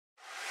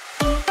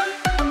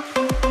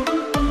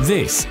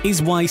This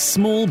is Why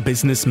Small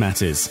Business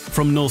Matters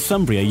from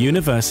Northumbria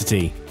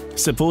University,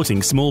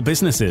 supporting small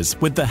businesses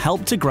with the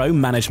Help to Grow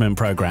Management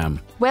Programme.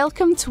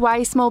 Welcome to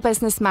Why Small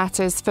Business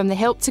Matters from the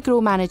Help to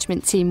Grow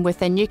Management team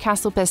within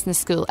Newcastle Business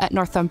School at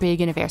Northumbria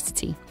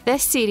University.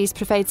 This series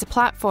provides a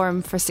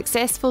platform for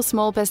successful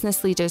small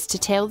business leaders to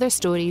tell their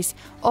stories,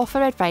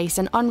 offer advice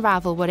and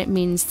unravel what it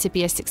means to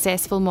be a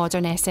successful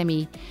modern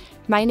SME.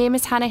 My name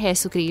is Hannah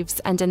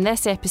Hesselgreaves, and in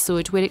this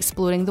episode we're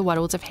exploring the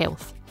world of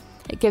health.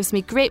 It gives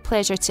me great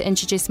pleasure to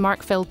introduce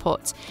Mark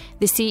Philpott,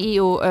 the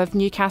CEO of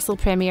Newcastle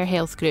Premier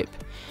Health Group.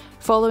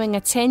 Following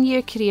a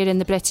 10-year career in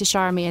the British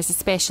Army as a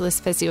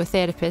specialist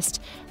physiotherapist,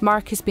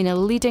 Mark has been a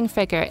leading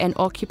figure in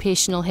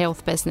occupational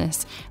health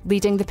business,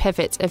 leading the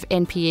pivot of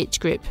NPH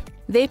Group.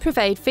 They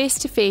provide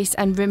face-to-face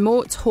and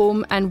remote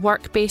home and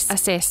work-based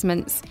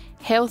assessments,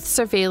 health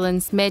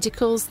surveillance,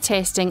 medicals,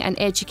 testing and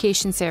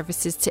education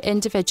services to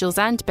individuals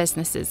and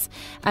businesses,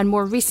 and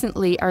more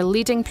recently are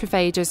leading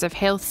providers of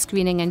health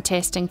screening and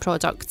testing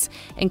products,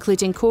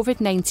 including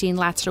COVID-19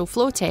 lateral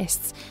flow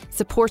tests,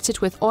 supported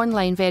with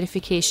online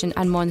verification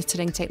and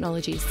monitoring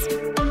technologies.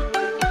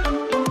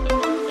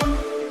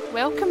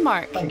 Welcome,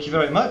 Mark. Thank you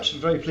very much.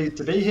 I'm very pleased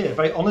to be here.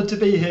 Very honoured to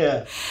be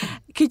here.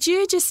 Could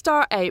you just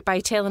start out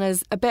by telling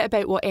us a bit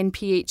about what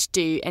NPH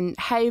do and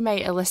how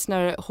might a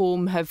listener at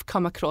home have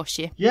come across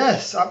you?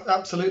 Yes,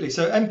 absolutely.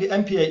 So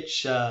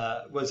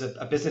NPH was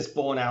a business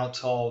born out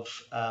of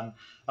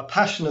a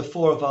passion of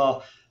four of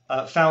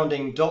our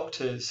founding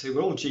doctors, who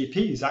were all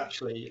GPs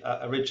actually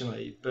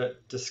originally,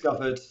 but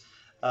discovered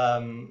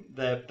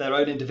their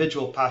own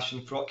individual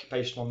passion for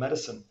occupational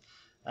medicine.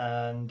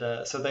 And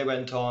so they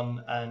went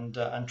on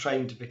and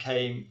trained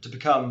to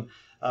become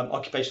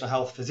occupational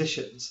health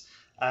physicians.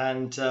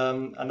 And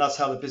that's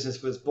how the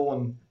business was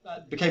born.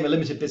 It became a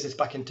limited business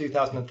back in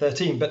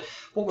 2013. But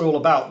what we're all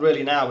about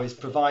really now is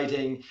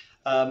providing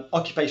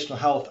occupational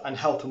health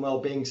and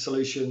well-being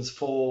solutions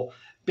for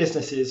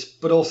businesses.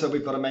 But also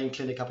we've got a main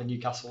clinic up in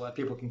Newcastle where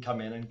people can come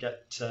in and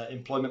get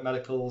employment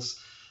medicals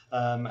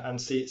and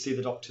see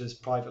the doctors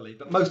privately.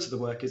 But most of the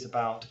work is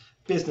about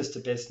business to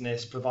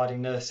business,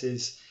 providing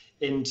nurses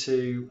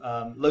into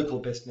local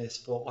business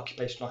for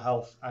occupational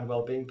health and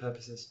well-being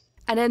purposes.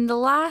 And in the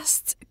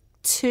last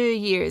 2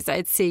 years,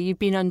 I'd say you've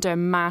been under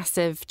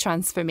massive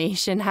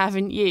transformation,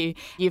 haven't you?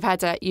 You've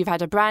had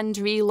a brand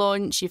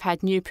relaunch, you've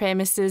had new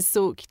premises.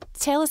 So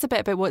tell us a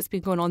bit about what's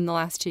been going on in the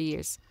last 2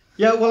 years.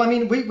 Yeah, well, I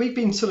mean, we've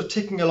been sort of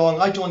ticking along.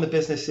 I joined the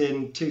business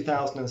in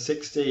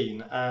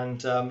 2016,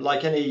 and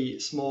like any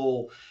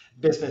small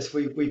business,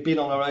 we've been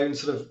on our own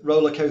sort of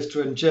roller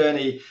coaster and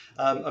journey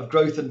of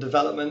growth and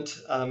development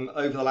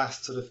over the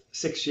last sort of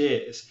 6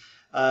 years.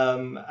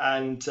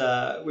 And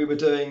we were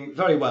doing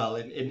very well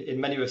in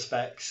many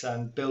respects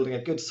and building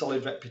a good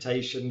solid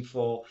reputation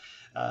for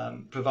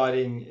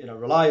providing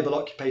reliable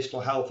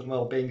occupational health and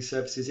well-being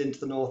services into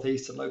the North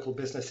East and local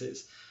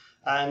businesses.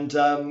 And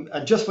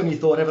just when you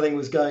thought everything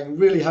was going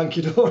really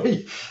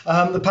hunky-dory,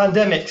 the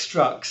pandemic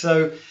struck.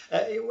 So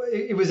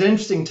it was an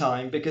interesting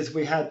time because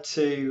we had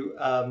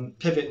to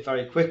pivot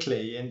very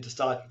quickly into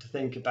starting to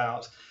think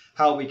about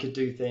how we could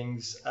do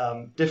things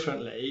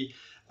differently.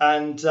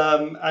 And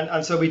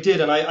so we did.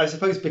 And I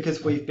suppose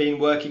because we've been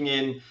working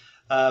in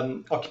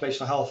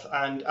occupational health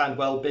and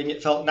well-being,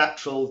 it felt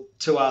natural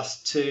to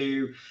us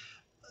to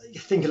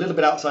think a little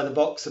bit outside the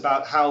box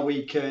about how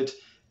we could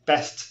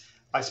best,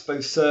 I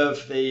suppose,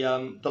 serve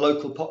the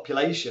local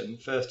population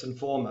first and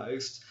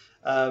foremost,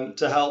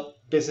 to help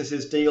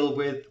businesses deal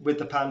with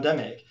the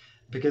pandemic.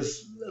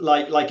 Because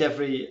like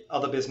every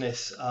other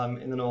business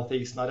in the North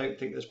East, and I don't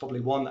think there's probably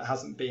one that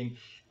hasn't been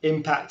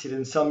impacted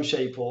in some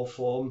shape or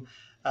form,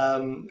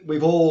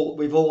 we've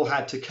all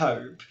had to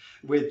cope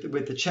with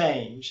the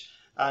change,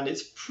 and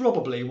it's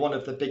probably one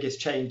of the biggest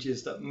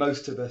changes that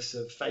most of us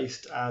have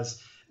faced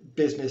as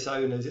business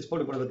owners. It's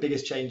probably one of the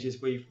biggest changes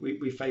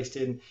we've faced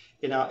in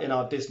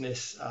our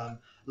business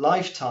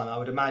lifetime. I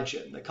would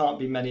imagine there can't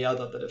be many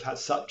other that have had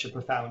such a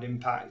profound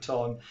impact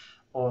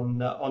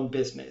on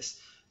business.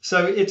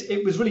 So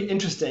it was really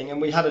interesting,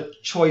 and we had a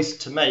choice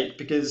to make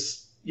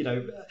because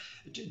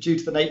due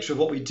to the nature of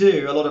what we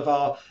do, a lot of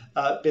our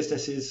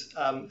businesses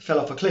fell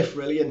off a cliff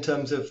really in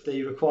terms of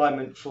the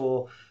requirement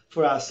for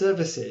our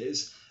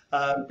services.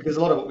 Because a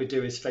lot of what we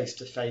do is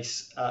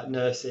face-to-face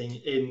nursing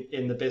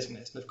in the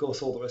business. And of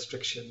course, all the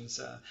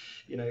restrictions,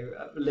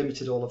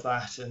 limited all of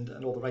that,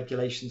 and all the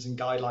regulations and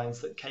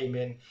guidelines that came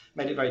in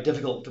made it very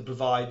difficult to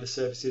provide the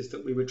services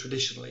that we would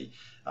traditionally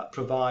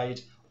provide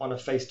on a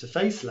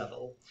face-to-face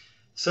level.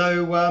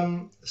 So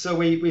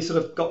we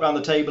sort of got around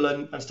the table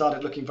and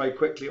started looking very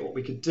quickly at what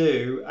we could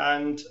do,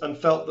 and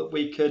felt that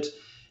we could,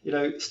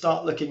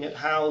 start looking at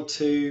how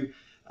to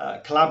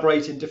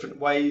collaborate in different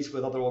ways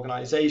with other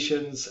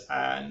organisations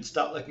and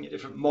start looking at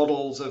different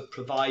models of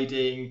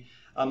providing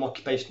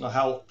occupational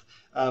health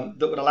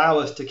that would allow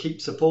us to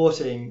keep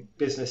supporting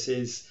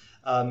businesses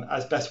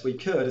as best we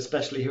could,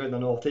 especially here in the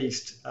North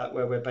East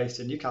where we're based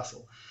in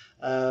Newcastle,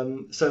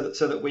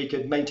 so that we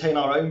could maintain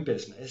our own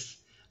business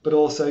but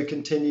also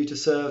continue to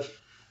serve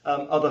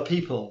other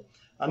people.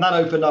 And that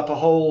opened up a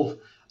whole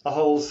a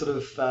whole sort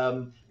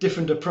of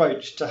different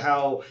approach to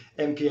how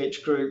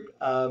MPH Group,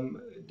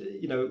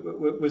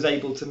 was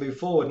able to move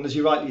forward. And as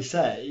you rightly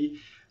say,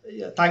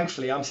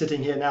 thankfully, I'm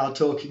sitting here now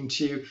talking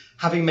to you,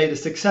 having made a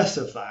success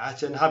of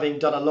that and having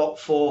done a lot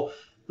for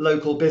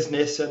local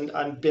business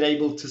and been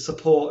able to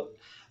support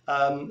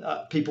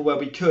people where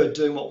we could,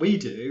 doing what we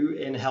do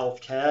in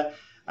healthcare.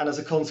 And as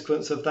a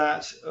consequence of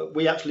that,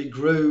 we actually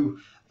grew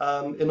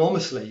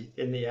enormously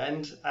in the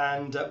end,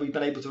 and we've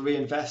been able to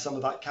reinvest some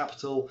of that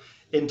capital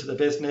into the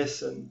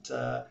business. And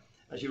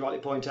as you rightly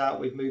point out,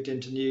 we've moved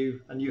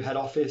into a new head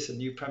office and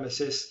new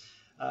premises,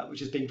 which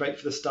has been great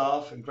for the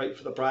staff and great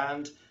for the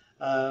brand,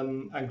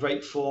 and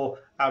great for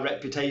our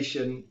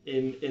reputation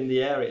in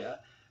the area.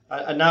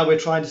 And now we're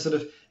trying to sort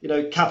of,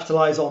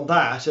 capitalize on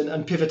that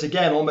and pivot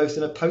again, almost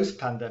in a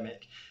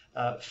post-pandemic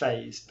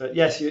phase. But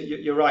yes,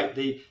 you're right.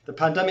 The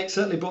pandemic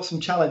certainly brought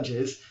some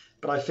challenges,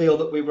 but I feel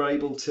that we were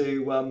able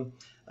to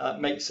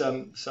make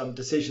some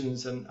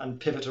decisions and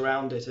pivot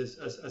around it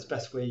as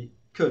best we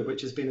could,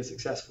 which has been a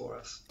success for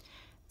us.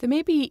 There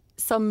may be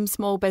some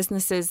small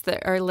businesses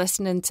that are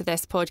listening to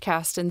this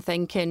podcast and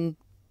thinking,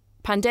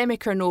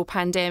 pandemic or no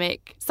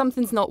pandemic,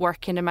 something's not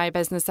working in my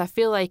business. I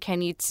feel like I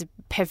need to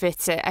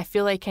pivot it. I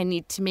feel like I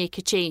need to make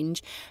a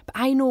change. But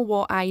I know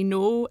what I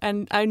know,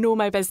 and I know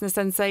my business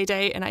inside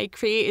out, and I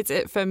created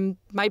it from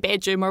my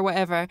bedroom or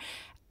whatever.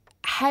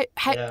 How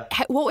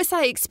what was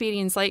that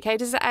experience like? How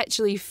does it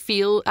actually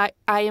feel?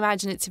 I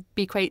imagine it to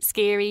be quite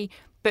scary,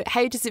 but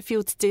how does it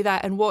feel to do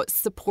that, and what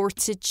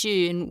supported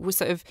you and what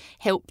sort of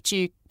helped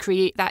you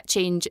create that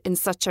change in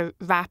such a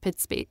rapid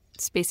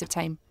space of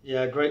time?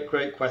 Yeah, great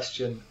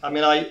question. I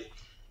mean,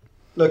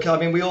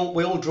 we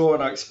all draw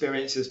on our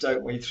experiences,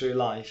 don't we, through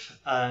life,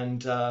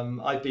 and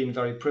I've been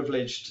very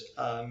privileged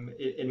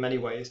in many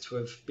ways to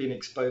have been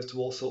exposed to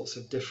all sorts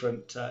of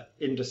different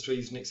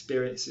industries and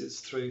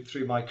experiences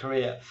through my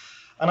career.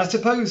 And I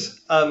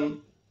suppose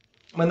when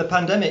the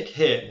pandemic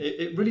hit,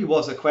 it really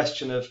was a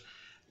question of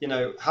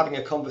having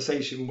a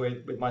conversation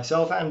with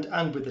myself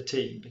and with the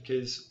team,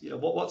 because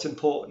what's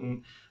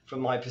important from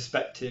my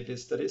perspective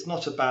is that it's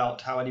not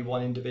about how any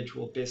one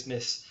individual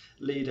business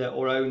leader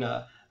or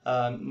owner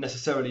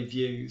necessarily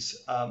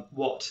views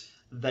what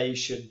they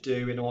should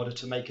do in order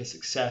to make a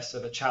success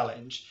of a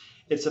challenge.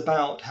 It's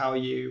about how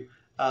you,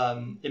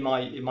 in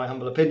my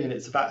humble opinion,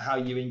 it's about how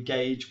you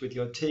engage with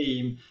your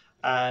team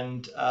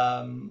and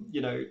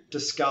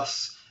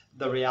discuss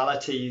the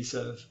realities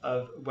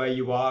of where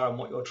you are and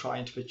what you're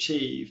trying to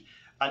achieve,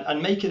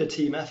 and make it a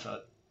team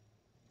effort.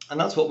 And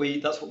that's what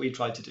we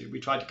tried to do. We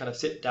tried to kind of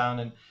sit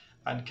down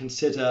and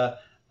consider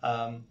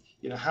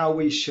how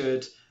we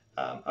should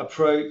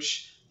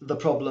approach the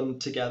problem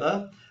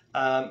together,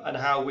 and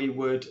how we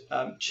would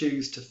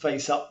choose to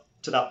face up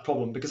to that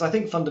problem. Because I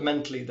think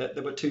fundamentally that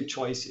there were two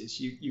choices.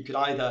 You could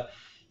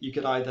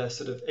either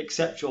sort of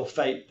accept your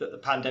fate, that the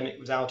pandemic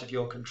was out of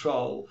your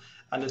control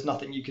and there's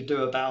nothing you could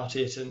do about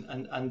it,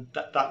 and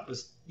that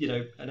was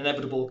an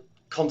inevitable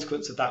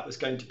consequence of that was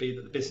going to be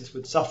that the business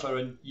would suffer,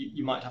 and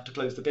you might have to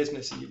close the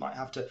business and you might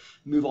have to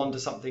move on to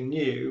something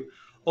new,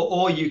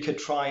 or you could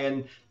try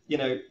and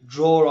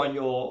draw on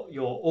your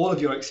all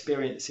of your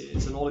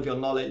experiences and all of your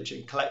knowledge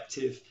and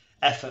collective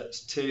efforts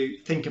to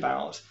think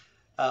about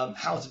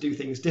how to do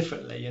things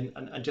differently,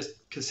 and just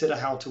consider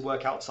how to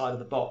work outside of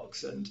the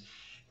box and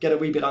get a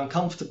wee bit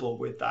uncomfortable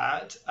with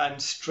that and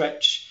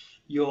stretch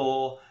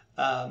your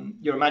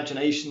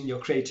imagination, your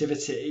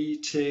creativity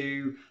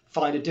to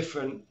find a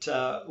different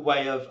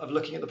way of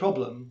looking at the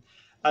problem.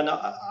 And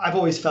I've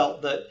always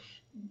felt that,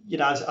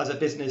 as a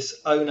business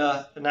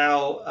owner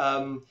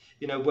now,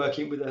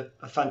 working with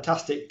a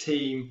fantastic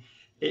team,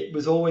 it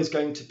was always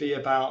going to be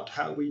about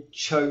how we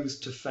chose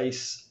to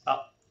face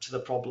up to the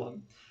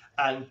problem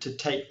and to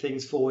take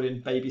things forward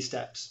in baby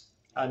steps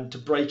and to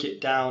break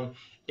it down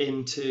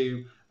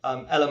into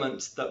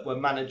elements that were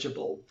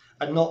manageable,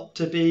 and not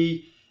to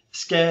be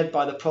scared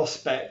by the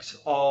prospect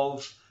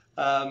of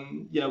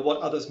what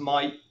others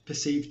might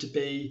perceive to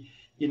be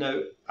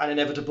an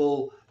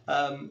inevitable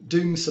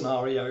doom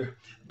scenario,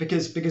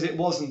 because it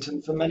wasn't.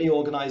 And for many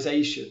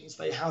organizations,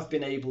 they have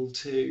been able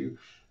to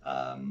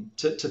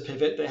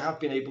pivot, they have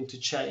been able to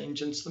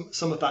change, and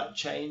some of that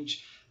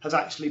change has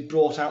actually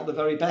brought out the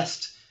very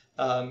best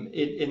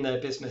in their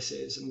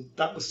businesses. And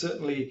that was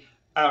certainly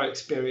our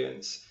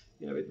experience.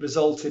 It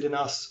resulted in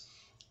us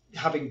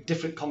having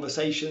different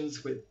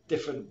conversations with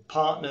different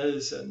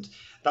partners, and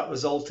that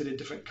resulted in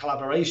different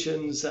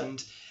collaborations.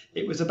 And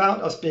it was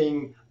about us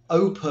being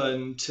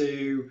open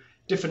to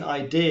different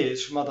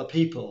ideas from other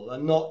people,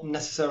 and not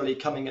necessarily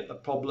coming at the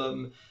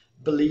problem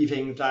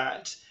believing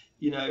that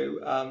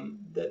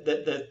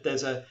that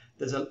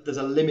there's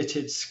a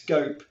limited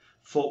scope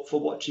for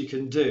what you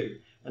can do,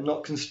 and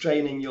not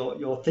constraining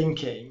your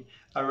thinking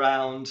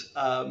around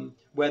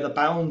where the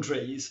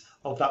boundaries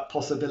of that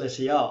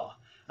possibility are.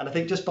 And I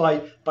think just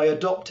by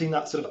adopting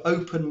that sort of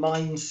open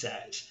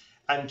mindset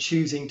and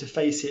choosing to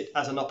face it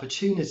as an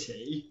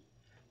opportunity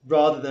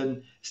rather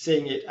than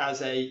seeing it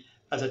as a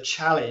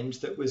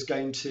challenge that was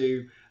going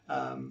to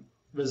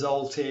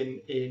result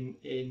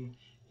in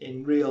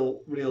in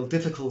real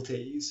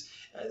difficulties,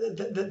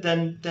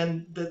 then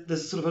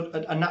there's sort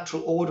of a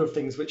natural order of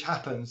things which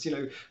happens.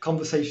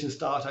 Conversations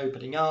start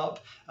opening up,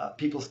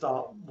 people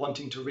start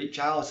wanting to reach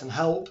out and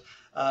help,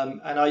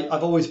 and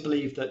I've always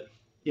believed that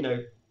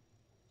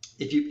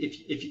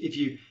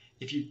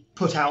if you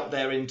put out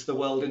there into the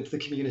world, into the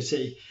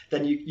community,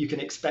 then you can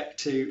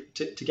expect to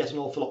get an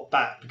awful lot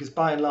back, because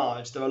by and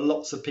large there are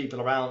lots of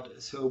people around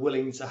us who are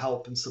willing to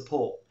help and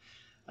support.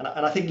 And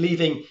I think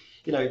leaving,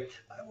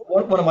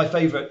 one of my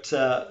favourite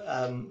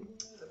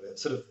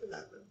sort of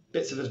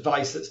bits of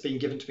advice that's been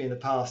given to me in the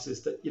past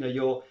is that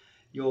your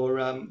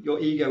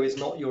ego is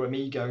not your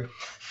amigo.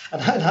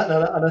 And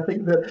I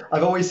think that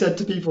I've always said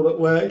to people that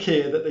work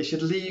here that they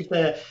should leave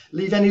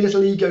any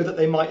little ego that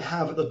they might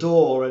have at the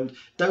door, and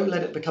don't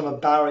let it become a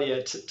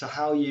barrier to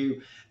how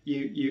you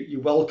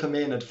welcome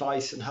in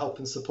advice and help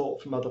and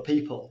support from other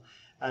people.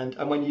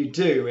 And when you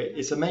do,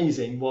 it's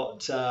amazing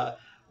what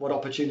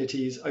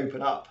opportunities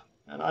open up.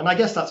 And I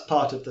guess that's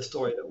part of the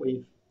story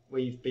that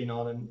we've been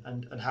on,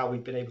 and how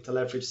we've been able to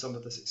leverage some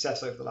of the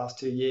success over the last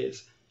 2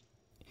 years.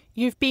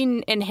 You've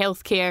been in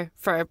healthcare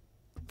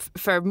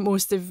for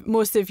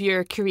most of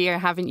your career,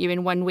 haven't you,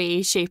 in one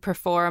way, shape or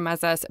form,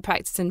 as a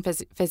practicing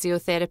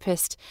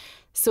physiotherapist.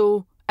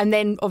 So, and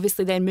then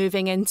obviously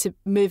moving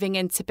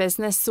into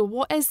business. So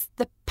what is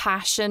the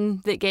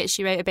passion that gets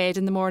you out of bed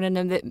in the morning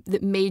and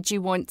that made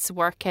you want to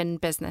work in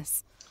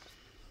business?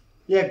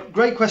 Yeah,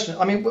 great question.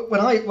 I mean,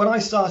 when I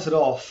started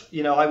off,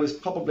 I was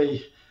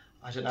probably,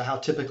 I don't know how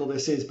typical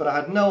this is, but I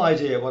had no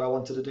idea what I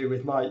wanted to do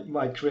with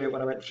my career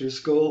when I went through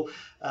school.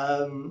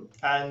 And,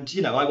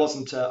 I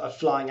wasn't a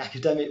flying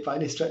academic by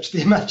any stretch of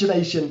the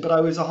imagination, but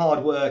I was a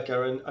hard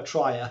worker and a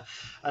trier.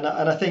 And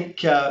I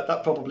think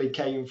that probably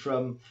came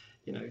from,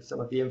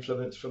 some of the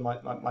influence from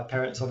my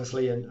parents,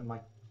 obviously. And my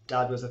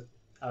dad was a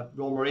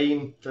Royal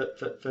Marine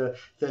for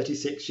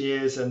 36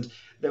 years. And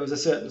there was a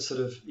certain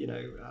sort of,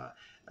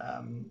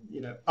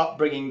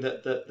 upbringing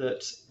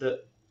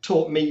that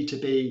taught me to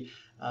be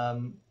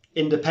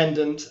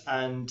independent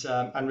and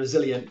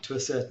resilient to a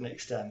certain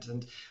extent.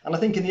 And I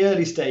think in the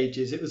early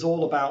stages, it was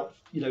all about,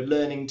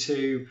 learning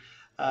to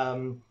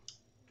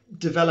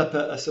develop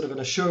a sort of an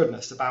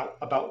assuredness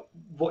about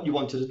what you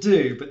wanted to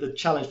do. But the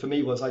challenge for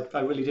me was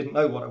I really didn't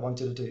know what I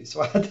wanted to do.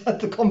 So I had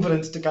the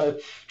confidence to kind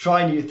of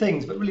try new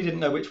things, but really didn't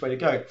know which way to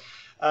go.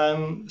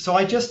 So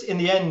I just, in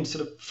the end,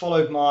 sort of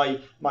followed my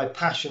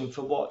passion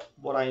for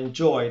what I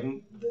enjoyed.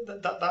 And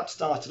that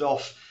started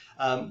off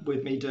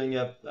with me doing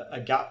a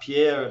gap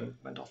year, and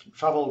went off and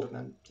travelled, and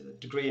then did a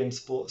degree in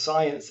sports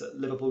science at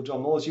Liverpool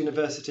John Moores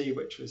University,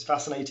 which was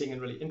fascinating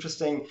and really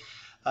interesting.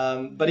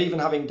 But even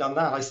having done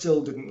that, I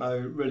still didn't know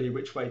really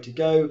which way to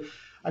go.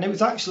 And it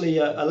was actually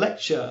a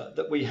lecture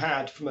that we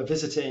had from a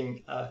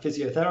visiting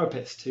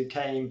physiotherapist who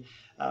came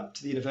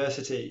to the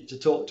university to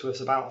talk to us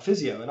about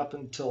physio. And up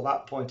until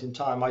that point in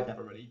time, I'd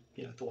never really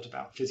thought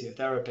about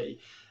physiotherapy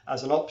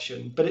as an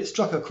option, but it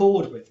struck a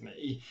chord with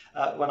me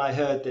when I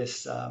heard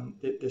this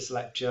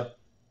lecture,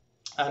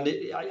 and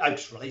I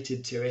just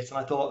related to it, and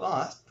I thought,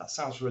 that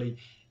sounds really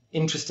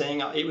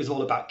interesting. It was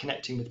all about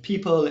connecting with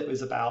people. It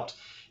was about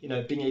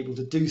being able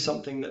to do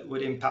something that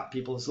would impact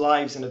people's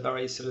lives in a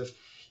very sort of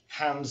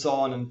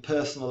hands-on and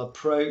personal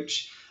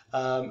approach.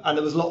 And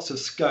there was lots of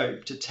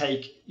scope to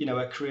take,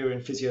 a career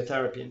in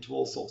physiotherapy into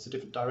all sorts of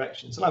different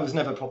directions. And I was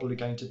never probably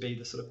going to be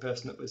the sort of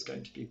person that was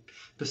going to be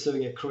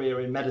pursuing a career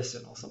in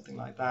medicine or something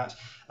like that.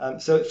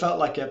 So it felt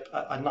like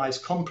a nice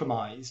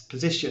compromise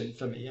position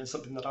for me, and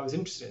something that I was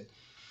interested in.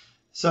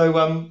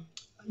 So,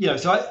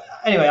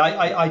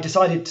 I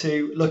decided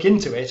to look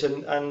into it,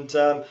 and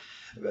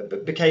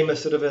became a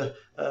sort of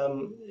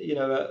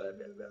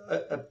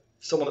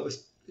someone that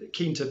was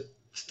keen to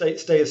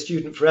stay a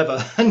student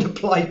forever, and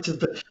applied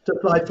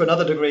for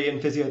another degree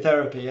in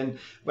physiotherapy, and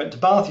went to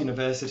Bath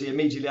University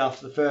immediately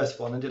after the first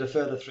one, and did a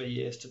further 3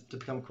 years to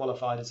become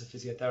qualified as a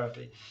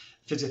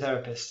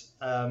physiotherapist.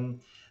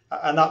 And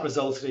that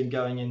resulted in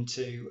going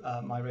into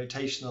my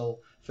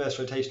first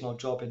rotational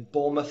job in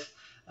Bournemouth,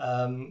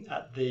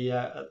 at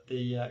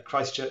the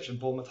Christchurch and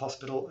Bournemouth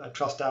Hospital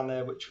Trust down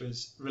there, which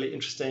was really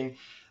interesting.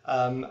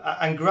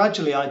 And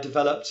gradually I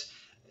developed,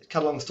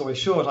 cut a long story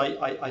short,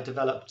 I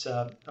developed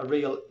a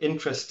real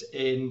interest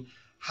in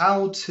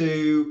how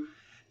to,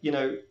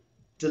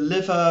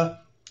 deliver,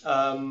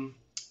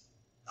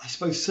 I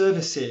suppose,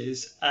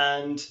 services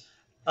and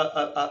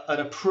an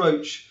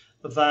approach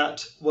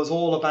that was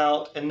all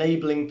about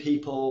enabling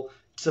people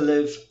to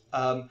live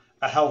a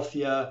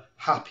healthier,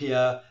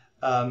 happier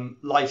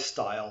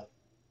lifestyle.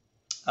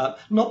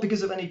 Not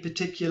because of any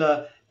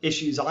particular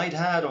issues I'd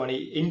had or any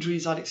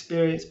injuries I'd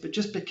experienced, but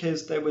just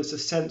because there was a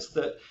sense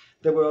that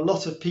there were a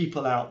lot of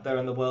people out there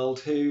in the world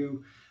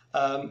who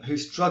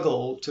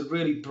struggle to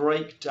really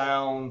break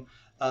down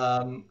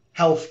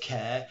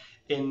healthcare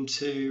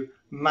into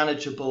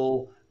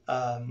manageable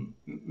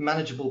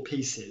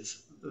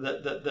pieces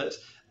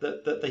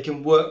that they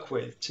can work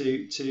with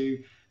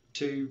to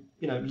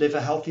live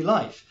a healthy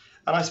life.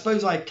 And I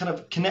suppose I kind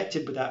of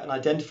connected with that and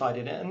identified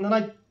in it, and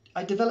then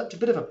I developed a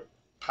bit of a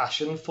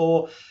passion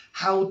for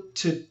how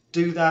to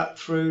do that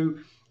through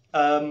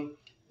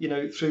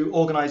through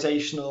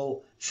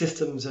organizational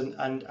systems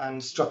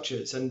and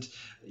structures. And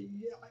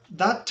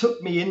that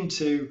took me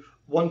into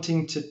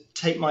wanting to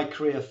take my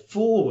career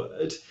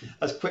forward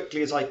as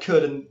quickly as I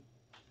could. And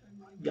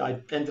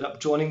I ended up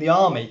joining the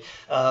army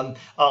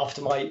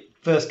after my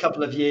first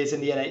couple of years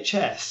in the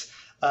NHS.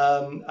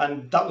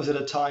 And that was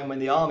at a time when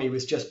the army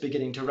was just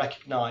beginning to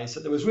recognise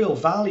that there was real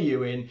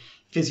value in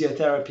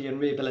physiotherapy and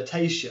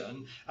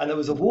rehabilitation, and there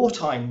was a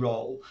wartime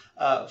role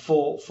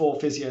for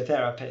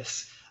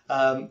physiotherapists,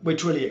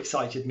 which really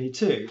excited me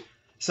too.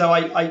 So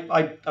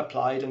I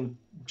applied and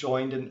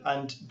joined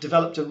and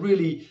developed a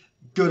really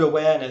good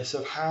awareness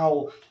of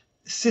how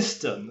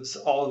systems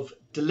of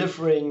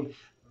delivering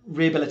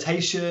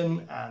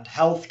rehabilitation and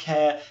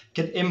healthcare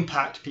can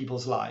impact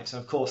people's lives.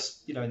 And of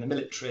course, in the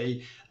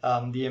military,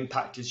 the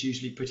impact is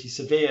usually pretty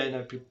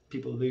severe.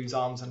 People lose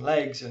arms and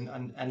legs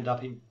and end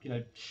up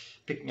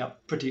picking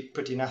up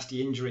pretty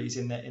nasty injuries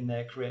in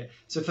their career.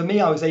 So for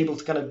me, I was able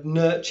to kind of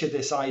nurture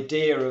this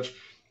idea of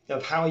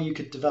how you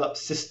could develop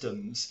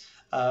systems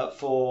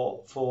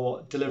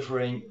for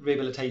delivering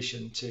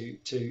rehabilitation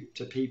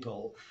to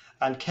people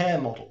and care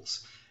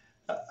models.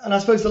 And I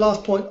suppose the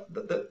last point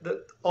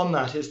that on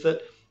that is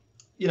that,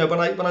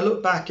 when I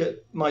look back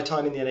at my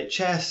time in the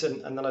NHS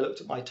and then I looked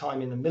at my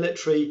time in the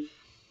military,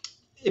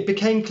 it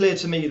became clear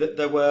to me that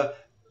there were,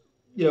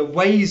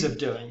 ways of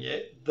doing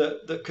it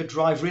that could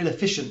drive real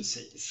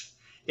efficiencies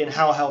in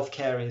how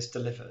healthcare is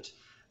delivered.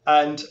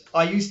 And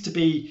I used to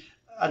be,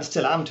 and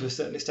still am to a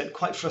certain extent,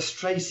 quite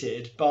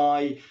frustrated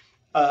by,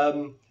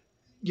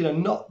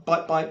 not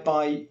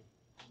by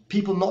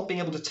people not being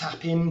able to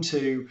tap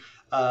into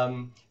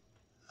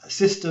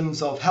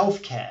systems of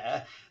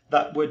healthcare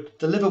that would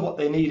deliver what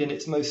they need in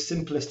its most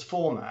simplest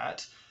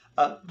format,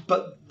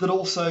 but that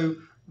also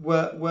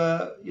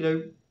were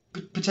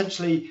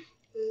potentially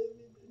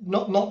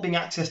not being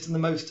accessed in the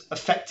most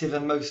effective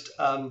and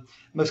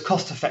most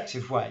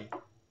cost-effective way.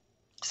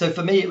 So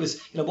for me, it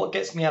was what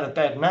gets me out of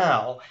bed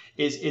now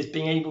is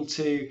being able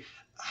to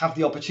have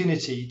the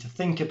opportunity to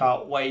think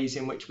about ways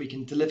in which we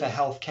can deliver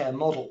healthcare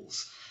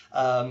models.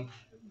 Of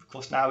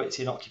course, now it's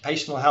in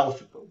occupational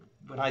health.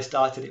 When I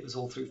started, it was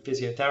all through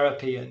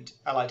physiotherapy and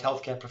allied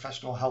healthcare,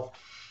 professional health,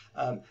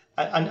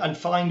 and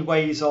find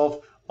ways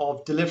of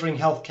delivering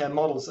healthcare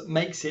models that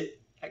makes it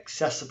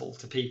accessible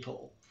to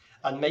people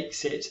and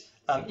makes it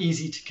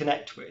easy to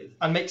connect with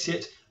and makes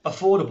it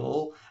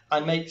affordable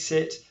and makes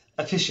it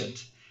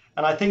efficient.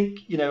 And I think,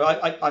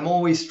 I'm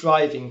always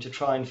striving to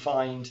try and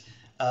find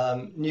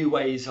new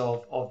ways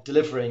of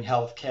delivering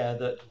healthcare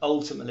that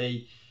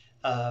ultimately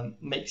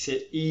makes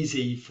it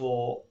easy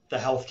for the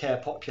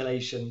healthcare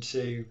population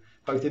to,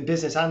 both in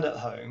business and at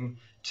home,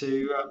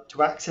 to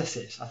access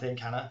it. I think,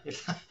 Hannah,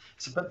 it's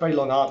a very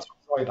long answer.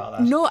 Sorry about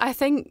that. No, I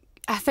think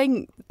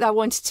I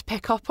wanted to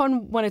pick up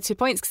on one or 2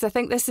 points, because I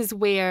think this is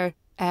where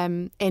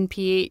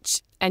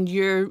NPH and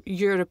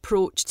your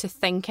approach to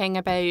thinking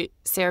about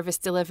service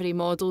delivery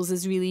models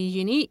is really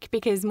unique,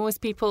 because most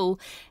people,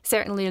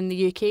 certainly in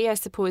the UK, I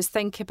suppose,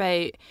 think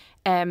about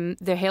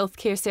their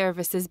healthcare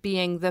service as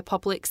being the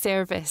public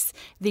service,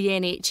 the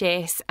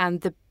NHS,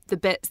 and the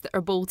bits that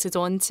are bolted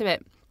onto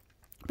it.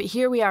 But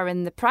here we are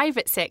in the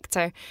private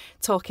sector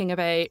talking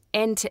about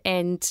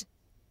end-to-end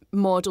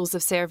models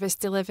of service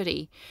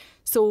delivery.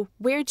 So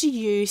where do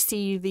you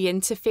see the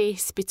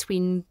interface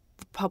between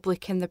the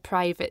public and the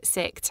private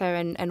sector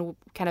and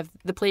kind of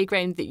the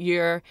playground that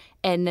you're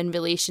in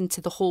relation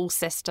to the whole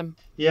system?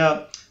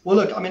 Yeah, well,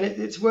 look, I mean,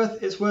 it's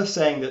worth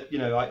saying that,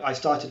 I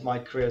started my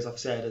career, as I've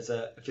said, as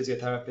a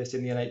physiotherapist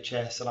in the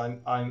NHS,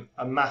 and I'm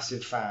a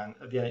massive fan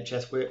of the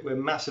NHS. We're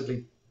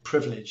massively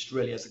privileged,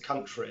 really, as a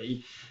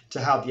country, to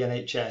have the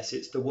NHS.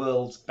 It's the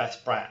world's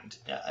best brand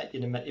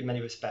in many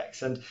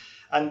respects, and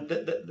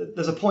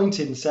there's a point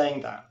in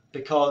saying that,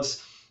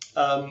 because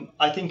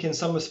I think in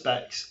some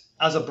respects,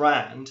 as a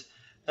brand,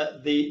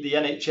 the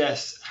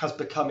NHS has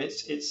become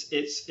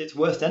its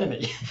worst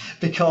enemy,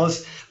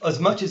 because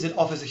as much as it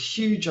offers a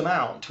huge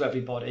amount to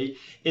everybody,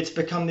 it's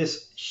become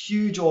this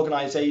huge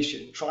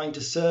organisation trying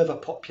to serve a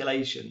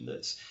population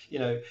that's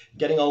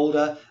getting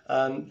older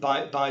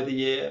by the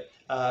year.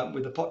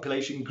 With the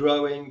population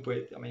growing,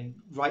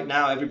 right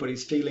now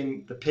everybody's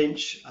feeling the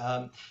pinch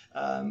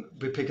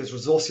because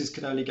resources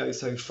can only go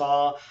so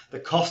far. The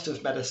cost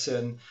of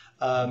medicine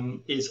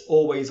is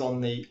always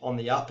on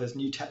the up as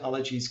new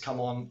technologies come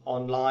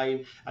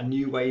online and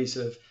new ways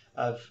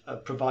of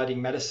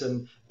providing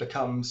medicine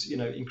becomes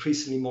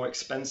increasingly more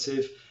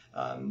expensive,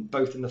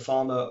 both in the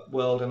pharma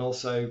world and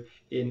also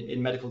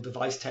in medical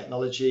device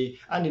technology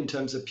and in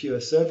terms of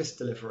pure service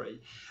delivery.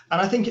 And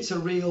I think it's a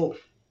real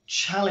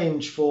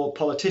challenge for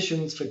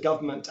politicians, for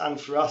government, and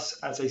for us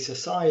as a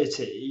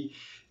society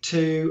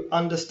to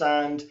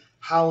understand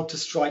how to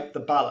strike the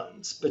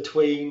balance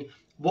between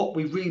what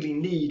we really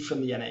need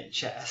from the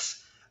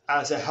NHS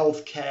as a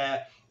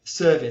healthcare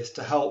service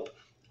to help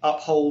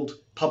uphold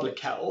public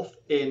health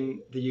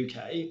in the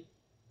UK,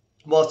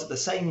 whilst at the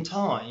same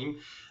time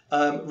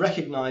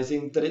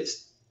recognising that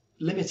it's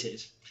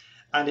limited.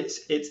 and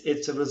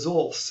it's a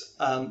resource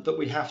that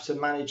we have to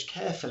manage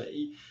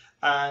carefully.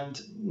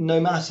 And no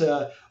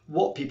matter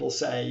what people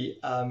say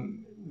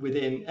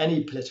within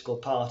any political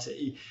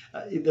party,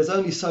 there's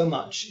only so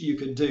much you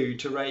can do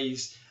to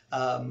raise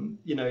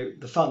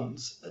the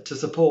funds to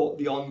support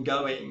the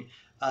ongoing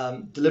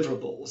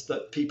deliverables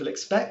that people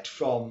expect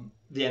from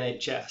the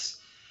NHS.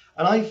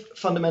 And I've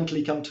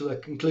fundamentally come to a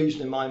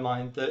conclusion in my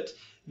mind that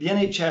the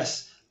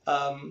NHS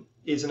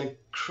is an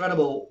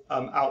incredible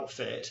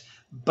outfit,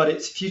 but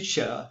its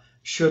future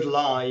should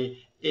lie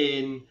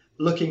in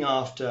looking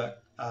after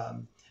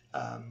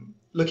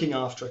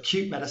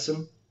acute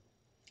medicine,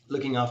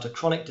 looking after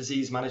chronic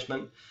disease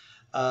management,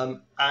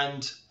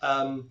 and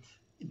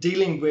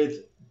dealing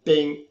with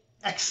being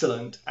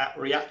excellent at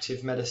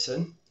reactive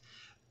medicine,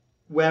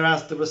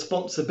 whereas the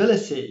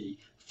responsibility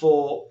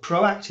for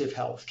proactive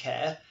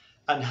healthcare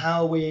and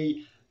how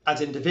we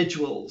as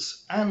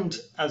individuals and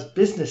as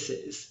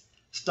businesses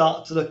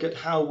start to look at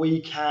how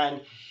we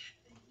can,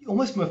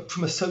 almost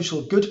from a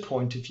social good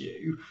point of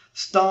view,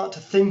 start to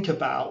think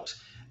about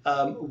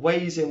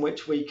ways in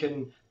which we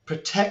can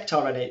protect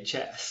our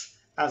NHS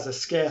as a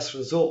scarce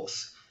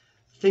resource.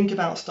 Think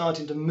about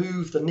starting to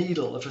move the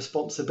needle of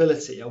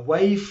responsibility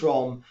away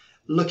from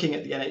looking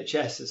at the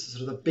NHS as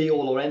sort of the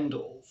be-all or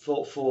end-all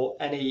for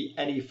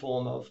any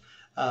form of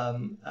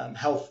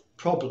health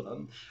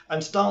problem,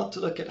 and start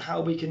to look at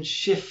how we can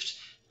shift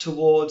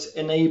towards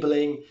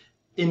enabling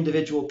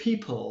individual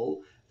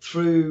people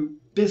through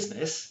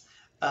business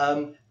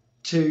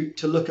to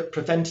look at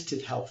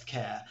preventative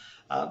healthcare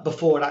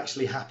before it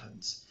actually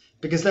happens.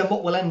 Because then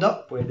what we'll end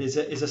up with is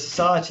a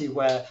society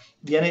where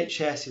the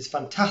NHS is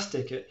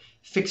fantastic at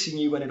fixing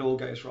you when it all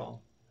goes wrong,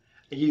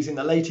 using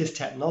the latest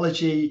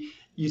technology,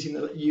 using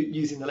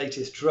the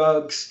latest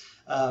drugs,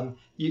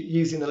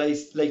 using the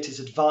latest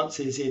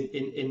advances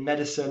in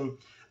medicine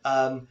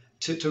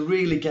to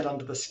really get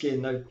under the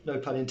skin, no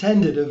pun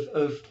intended,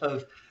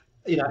 of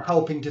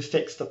helping to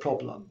fix the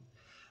problem.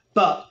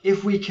 But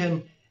if we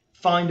can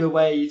find a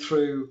way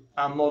through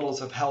our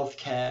models of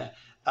healthcare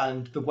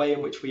and the way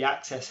in which we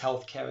access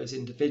healthcare as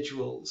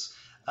individuals,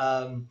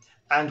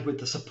 and with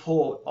the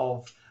support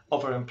of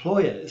our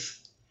employers,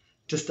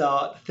 to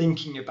start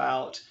thinking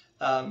about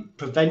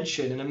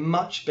prevention in a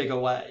much bigger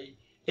way,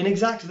 in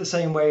exactly the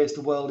same way as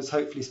the world is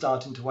hopefully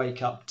starting to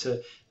wake up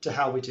to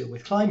how we deal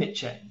with climate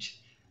change.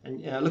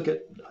 And look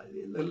at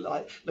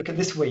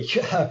this week.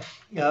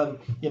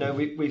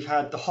 We've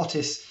had the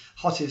hottest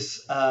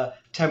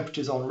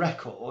temperatures on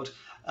record,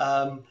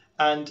 and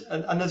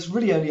there's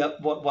really only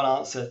one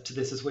answer to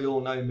this, as we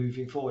all know,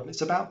 moving forward, and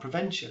it's about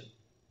prevention.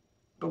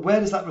 But where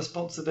does that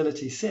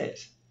responsibility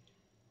sit?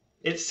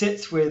 It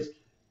sits with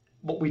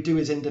what we do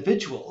as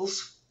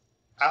individuals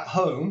at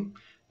home,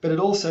 but it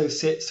also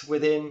sits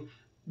within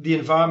the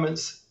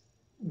environments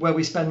where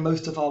we spend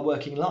most of our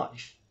working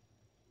life,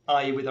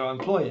 i.e. with our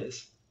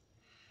employers.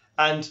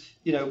 And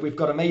we've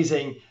got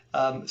amazing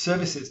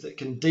services that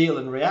can deal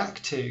and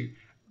react to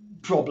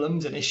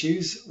problems and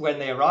issues when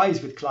they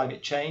arise with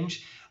climate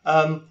change,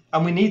 and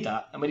we need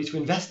that, and we need to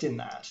invest in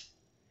that.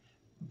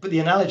 But the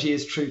analogy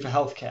is true for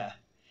healthcare.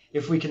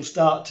 If we can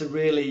start to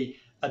really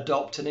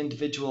adopt an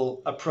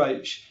individual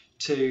approach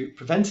to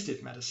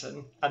preventative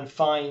medicine and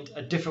find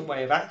a different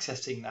way of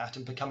accessing that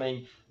and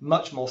becoming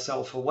much more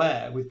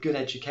self-aware with good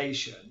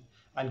education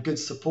and good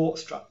support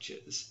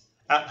structures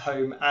at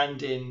home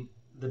and in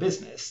the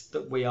business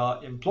that we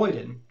are employed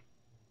in,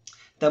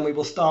 then we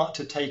will start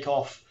to take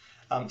off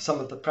some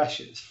of the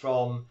pressures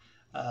from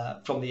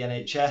the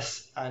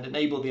NHS and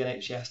enable the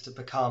NHS to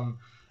become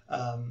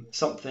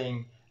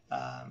something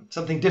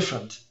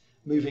different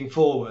moving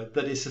forward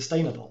that is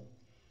sustainable.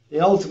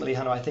 And ultimately,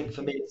 Hannah, I think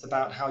for me it's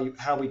about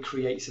how we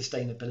create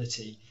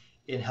sustainability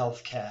in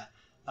healthcare.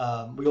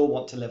 We all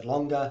want to live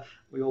longer.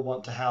 We all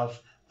want to have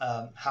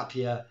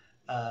happier,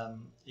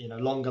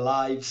 longer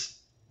lives,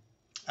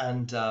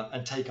 and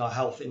take our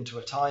health into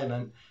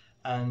retirement.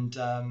 And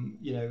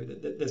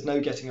there's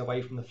no getting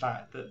away from the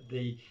fact that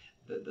the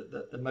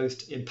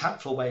most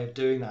impactful way of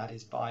doing that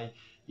is by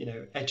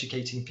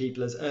educating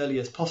people as early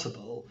as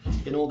possible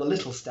in all the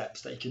little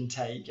steps they can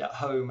take at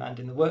home and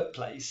in the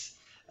workplace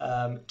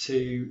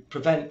to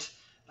prevent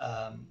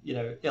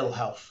ill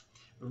health,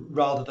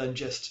 rather than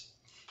just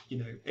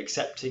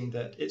accepting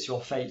that it's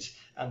your fate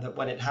and that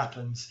when it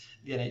happens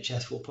the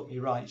NHS will put me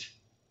right.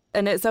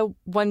 And it's a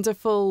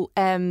wonderful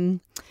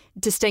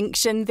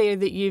distinction there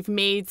that you've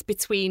made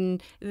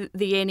between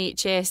the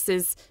NHS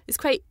is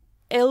quite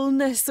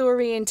illness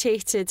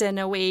orientated in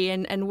a way,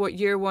 and what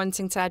you're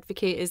wanting to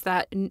advocate is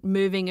that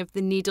moving of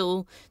the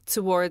needle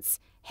towards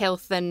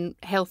health and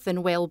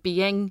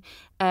well-being,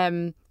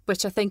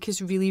 which I think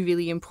is really,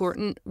 really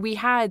important. We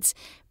had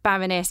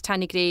Baroness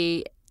Tanni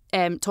Grey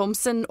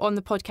Thompson on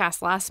the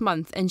podcast last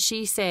month, and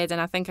she said,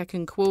 and I think I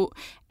can quote,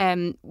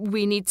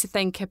 we need to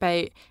think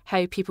about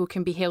how people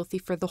can be healthy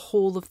for the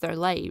whole of their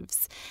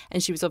lives.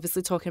 And she was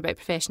obviously talking about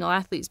professional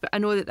athletes, but I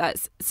know that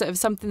that's sort of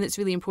something that's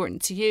really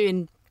important to you,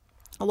 and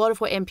a lot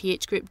of what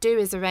MPH Group do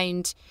is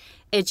around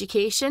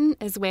education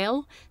as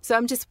well. So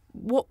I'm just,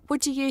 what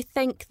do you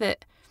think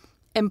that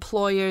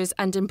employers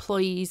and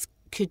employees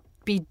could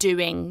be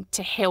doing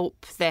to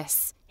help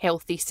this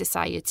healthy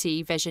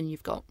society vision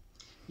you've got?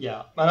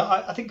 Yeah, and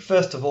I think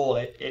first of all,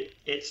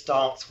 it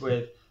starts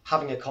with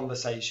having a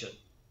conversation.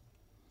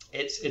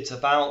 It's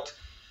about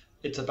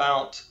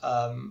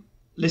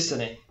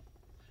listening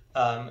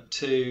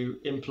to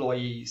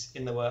employees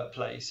in the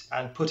workplace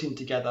and putting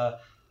together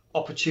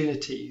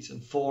opportunities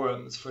and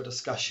forums for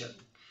discussion.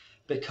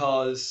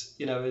 Because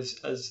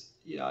as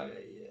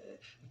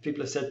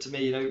people have said to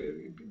me,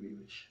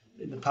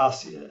 in the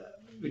past,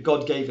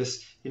 God gave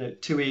us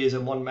 2 ears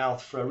and 1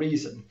 mouth for a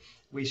reason.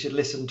 We should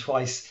listen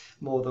twice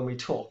more than we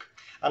talk.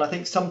 And I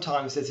think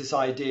sometimes there's this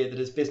idea that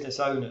as business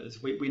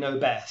owners, we know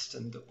best,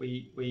 and that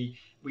we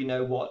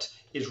know what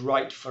is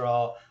right for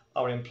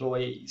our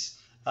employees.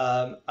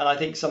 And I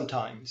think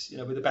sometimes,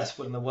 with the best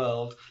will in the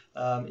world,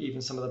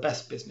 even some of the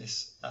best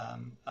business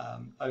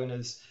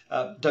owners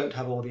don't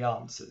have all the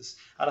answers.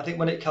 And I think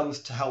when it comes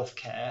to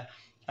healthcare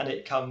and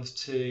it comes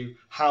to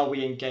how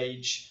we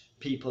engage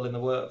people in the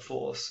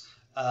workforce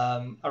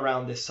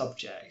around this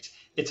subject,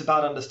 it's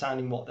about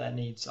understanding what their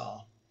needs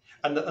are.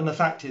 And the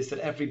fact is that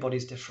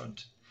everybody's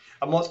different.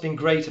 And what's been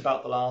great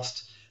about the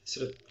last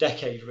sort of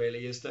decade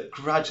really is that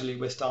gradually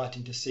we're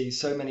starting to see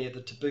so many of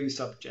the taboo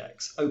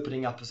subjects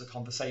opening up as a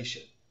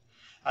conversation.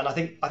 And I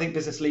think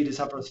business leaders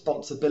have a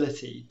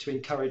responsibility to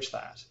encourage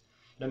that.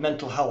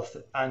 Mental health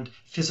and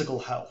physical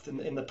health.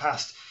 In the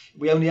past,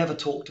 we only ever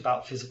talked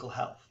about physical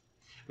health.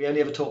 We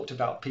only ever talked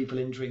about people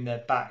injuring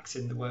their backs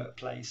in the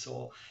workplace,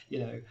 or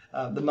the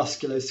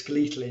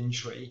musculoskeletal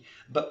injury.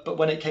 But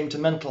when it came to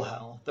mental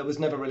health, there was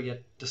never really a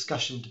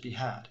discussion to be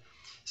had.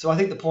 So I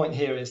think the point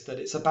here is that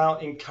it's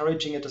about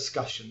encouraging a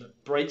discussion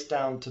that breaks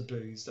down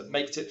taboos, that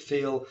makes it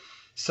feel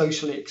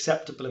socially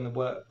acceptable in the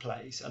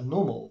workplace and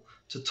normal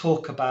to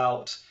talk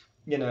about,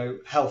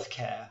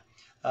 healthcare.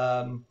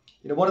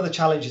 One of the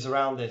challenges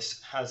around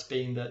this has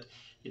been that,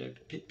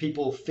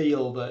 people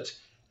feel that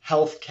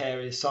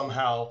healthcare is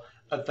somehow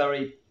a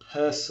very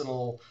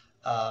personal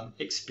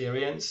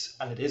experience,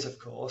 and it is, of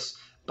course,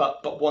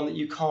 but one that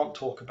you can't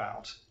talk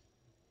about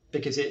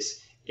because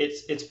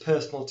it's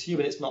personal to you,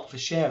 and it's not for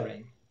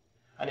sharing,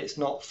 and it's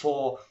not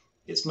for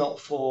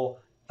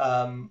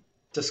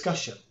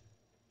discussion.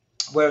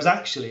 Whereas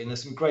actually, and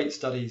there's some great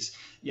studies,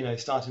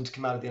 starting to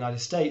come out of the United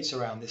States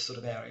around this sort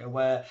of area,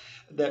 where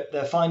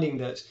they're finding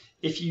that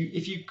if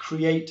you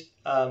create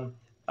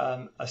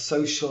a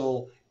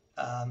social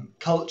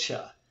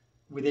culture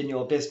within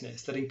your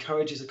business that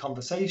encourages a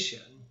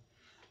conversation,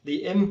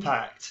 the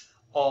impact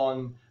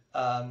on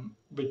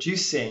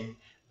reducing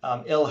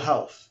ill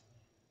health,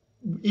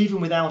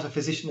 even without a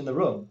physician in the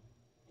room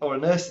or a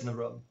nurse in the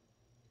room,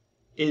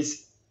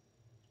 is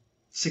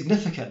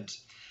significant.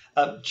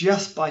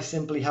 Just by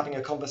simply having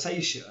a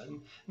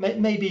conversation,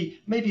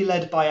 maybe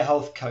led by a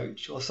health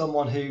coach or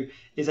someone who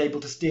is able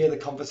to steer the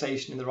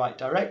conversation in the right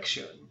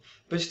direction,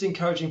 but just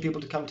encouraging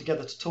people to come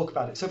together to talk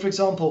about it. So, for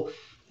example,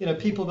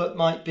 people that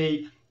might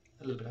be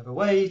a little bit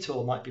overweight,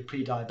 or might be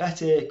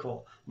pre-diabetic,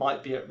 or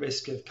might be at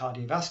risk of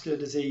cardiovascular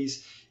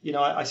disease.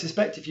 I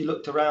suspect if you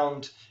looked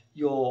around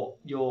your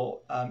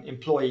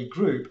employee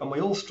group, and we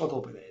all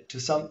struggle with it to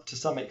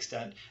some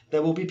extent,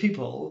 there will be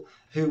people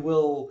who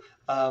will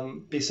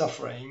be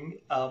suffering,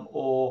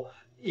 or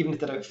even if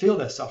they don't feel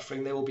they're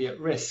suffering, they will be at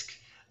risk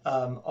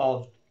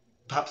of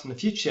perhaps in the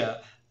future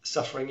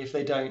suffering if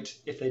they don't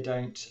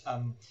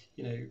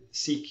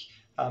seek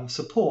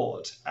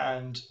support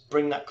and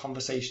bring that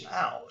conversation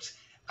out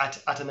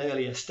at an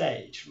earlier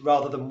stage,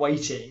 rather than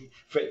waiting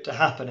for it to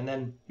happen and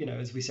then,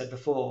 as we said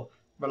before,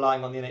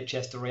 relying on the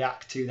NHS to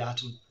react to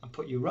that and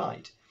put you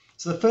right.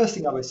 So the first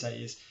thing I would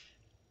say is,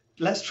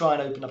 let's try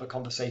and open up a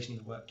conversation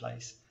in the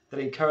workplace that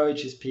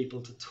encourages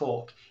people to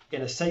talk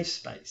in a safe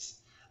space,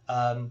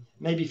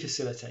 maybe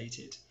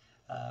facilitated.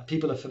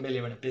 People are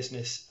familiar in a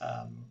business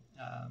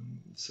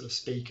sort of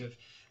speak of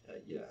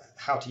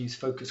how to use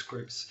focus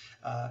groups.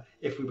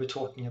 If we were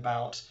talking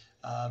about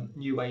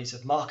new ways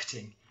of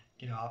marketing,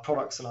 our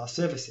products and our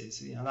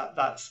services,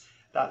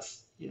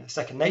 that's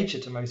second nature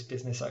to most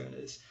business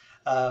owners.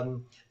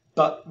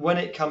 But when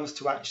it comes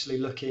to actually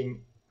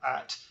looking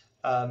at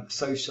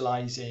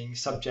socializing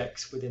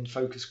subjects within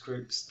focus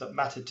groups that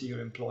matter to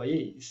your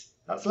employees,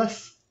 that's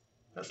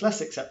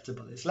less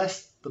acceptable. It's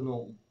less the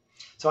norm.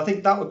 So I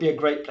think that would be a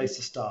great place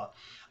to start.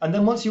 And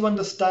then once you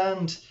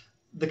understand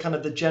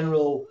the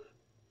general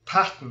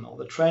pattern or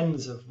the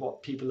trends of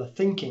what people are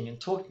thinking and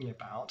talking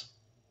about,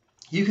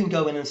 you can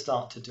go in and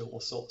start to do all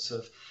sorts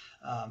of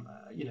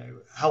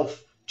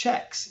health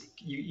checks.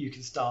 You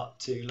can start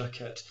to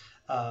look at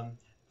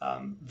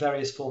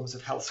various forms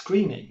of health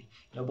screening.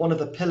 One of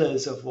the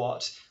pillars of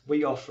what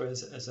we offer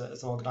as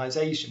an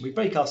organisation, we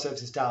break our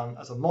services down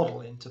as a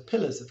model into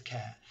pillars of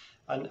care.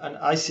 And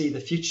I see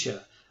the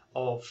future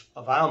of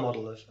our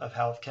model of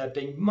healthcare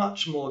being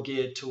much more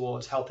geared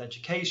towards health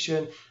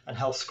education and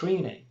health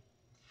screening.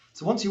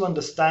 So once you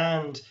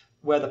understand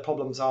where the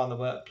problems are in the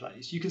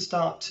workplace, you can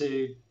start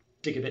to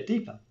dig a bit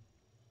deeper.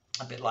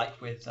 A bit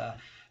like with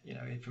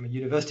from a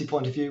university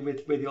point of view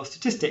with your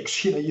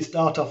statistics. You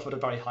start off at a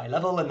very high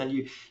level, and then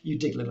you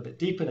dig a little bit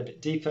deeper and a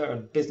bit deeper,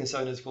 and business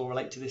owners will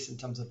relate to this in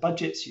terms of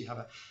budgets. You have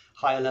a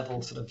higher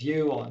level sort of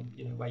view on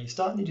where you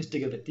start, and you just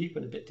dig a bit deeper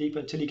and a bit deeper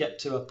until you get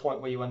to a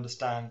point where you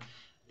understand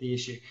the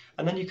issue.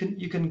 And then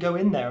you can go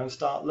in there and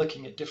start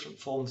looking at different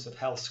forms of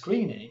health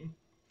screening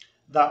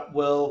that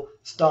will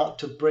start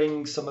to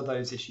bring some of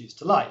those issues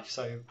to life.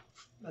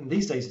 And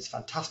these days it's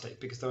fantastic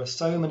because there are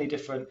so many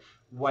different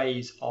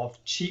ways of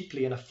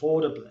cheaply and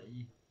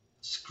affordably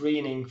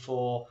screening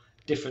for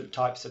different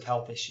types of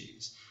health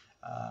issues.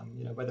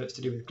 Whether it's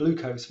to do with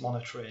glucose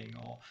monitoring,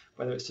 or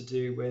whether it's to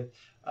do with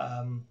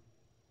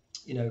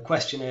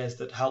questionnaires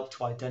that help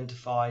to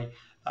identify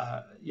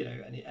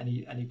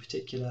any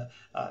particular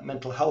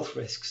mental health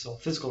risks or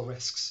physical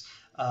risks.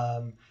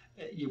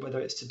 Whether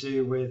it's to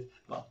do with,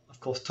 well, of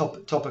course,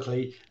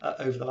 topically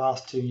over the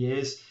last 2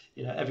 years,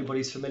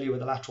 everybody's familiar with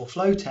the lateral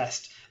flow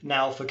test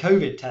now for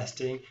COVID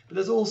testing, but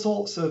there's all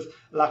sorts of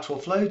lateral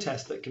flow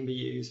tests that can be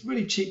used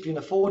really cheaply and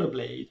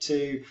affordably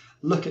to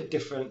look at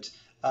different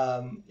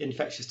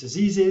infectious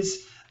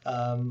diseases.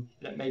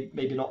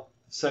 Maybe not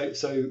so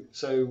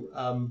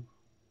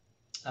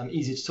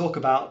easy to talk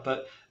about,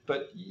 but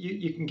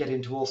you can get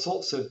into all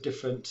sorts of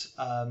different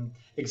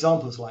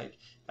examples like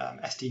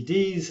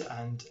STDs,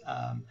 and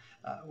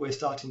we're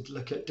starting to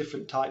look at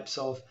different types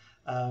of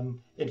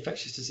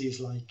infectious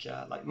disease like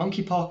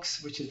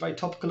monkeypox, which is very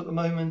topical at the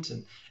moment,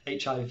 and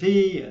HIV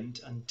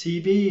and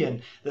TB,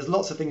 and there's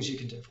lots of things you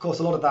can do. Of course,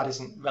 a lot of that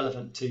isn't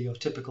relevant to your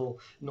typical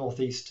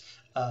Northeast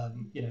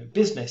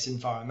business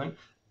environment,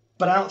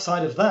 but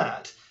outside of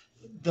that,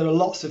 there are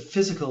lots of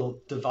physical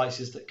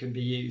devices that can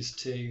be used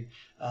to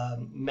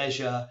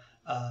measure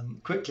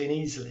quickly and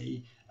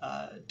easily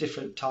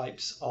different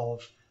types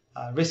of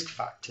risk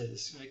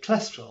factors,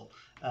 cholesterol,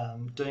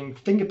 doing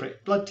finger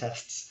prick blood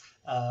tests.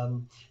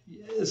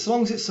 As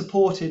long as it's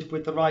supported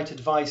with the right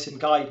advice and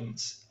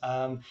guidance,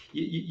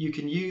 you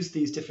can use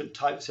these different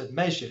types of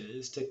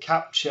measures to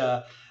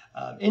capture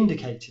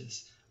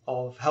indicators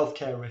of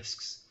healthcare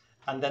risks,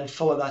 and then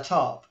follow that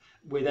up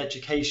with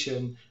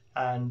education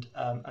and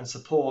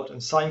support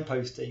and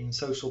signposting and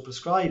social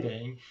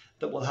prescribing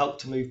that will help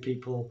to move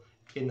people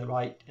in the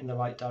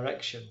right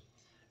direction.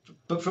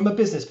 But from a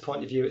business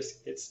point of view,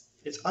 it's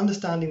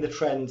understanding the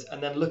trends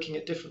and then looking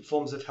at different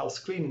forms of health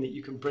screening that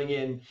you can bring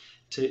in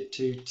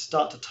to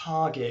start to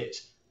target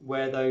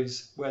where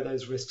those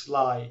risks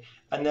lie,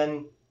 and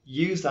then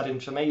use that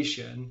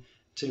information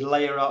to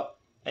layer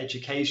up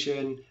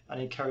education and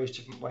encourage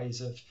different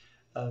ways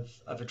of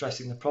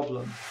addressing the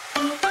problem.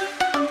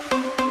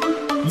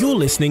 You're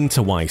listening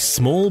to Why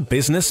Small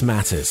Business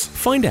Matters.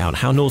 Find out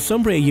how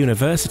Northumbria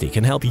University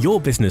can help your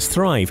business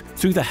thrive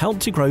through the Help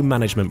to Grow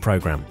management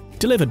programme.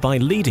 Delivered by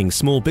leading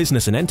small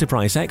business and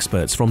enterprise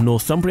experts from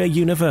Northumbria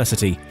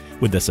University,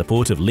 with the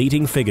support of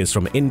leading figures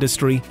from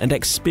industry and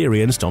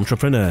experienced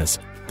entrepreneurs.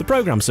 The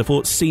programme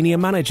supports senior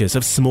managers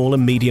of small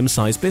and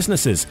medium-sized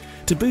businesses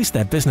to boost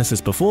their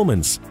business's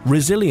performance,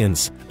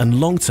 resilience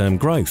and long-term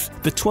growth.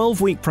 The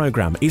 12-week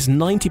programme is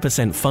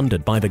 90%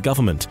 funded by the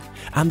government,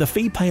 and the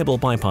fee payable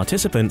by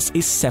participants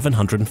is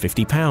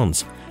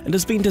 £750 and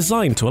has been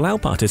designed to allow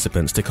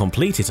participants to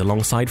complete it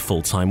alongside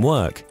full-time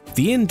work.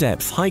 The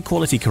in-depth,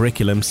 high-quality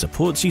curriculum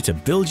supports you to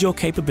build your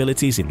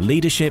capabilities in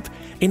leadership,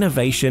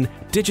 innovation,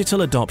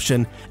 digital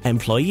adoption,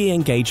 employee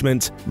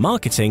engagement,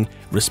 marketing,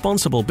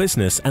 responsible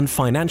business and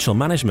financial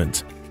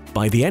management.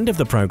 By the end of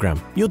the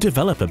program, you'll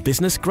develop a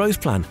business growth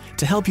plan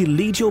to help you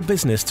lead your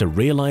business to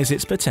realize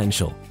its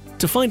potential.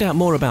 To find out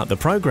more about the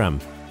program,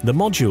 the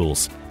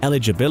modules,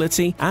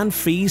 eligibility and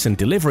fees and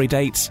delivery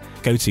dates,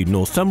 go to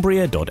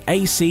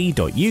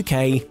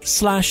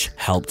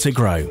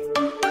northumbria.ac.uk/help-to-grow.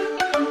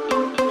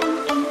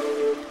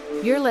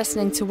 You're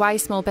listening to Why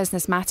Small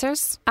Business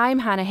Matters. I'm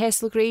Hannah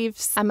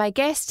Hesselgreaves, and my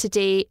guest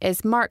today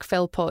is Mark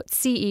Philpott,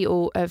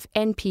 CEO of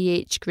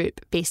NPH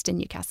Group based in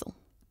Newcastle.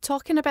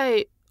 Talking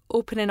about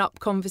opening up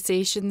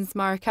conversations,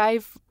 Mark,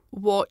 I've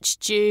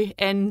watched you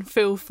in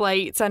full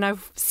flight and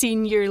I've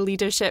seen your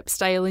leadership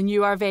style, and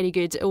you are very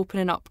good at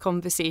opening up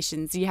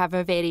conversations. You have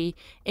a very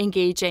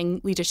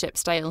engaging leadership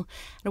style.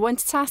 And I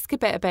wanted to ask a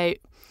bit about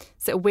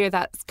sort of where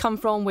that's come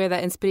from, where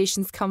that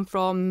inspiration's come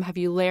from. Have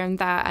you learned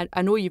that?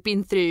 I know you've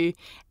been through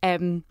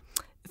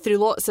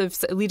lots of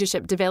sort of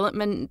leadership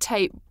development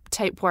type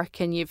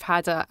work, and you've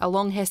had a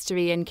long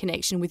history in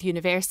connection with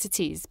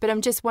universities. But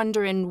I'm just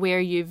wondering where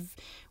you've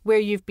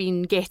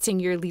been getting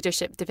your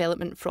leadership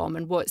development from,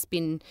 and what's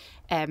been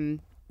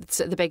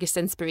sort of the biggest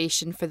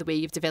inspiration for the way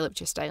you've developed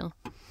your style.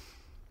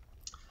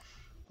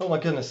 Oh my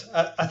goodness,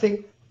 I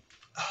think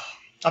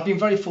I've been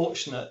very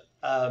fortunate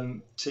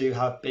to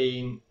have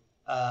been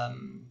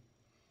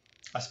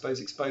I suppose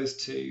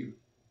exposed to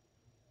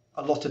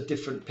a lot of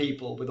different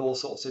people with all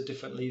sorts of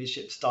different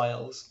leadership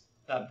styles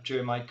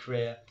during my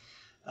career.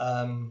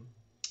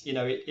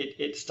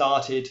 It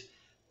started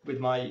with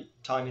my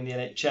time in the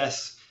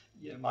NHS.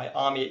 My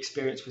army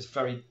experience was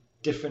very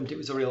different. It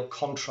was a real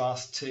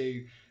contrast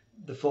to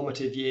the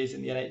formative years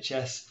in the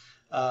NHS.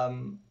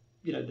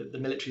 the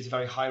military is a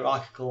very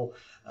hierarchical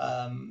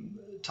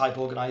type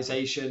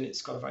organization.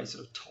 It's got a very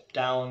sort of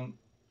top-down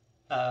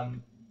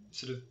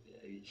sort of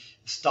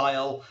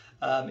style,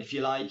 if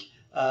you like.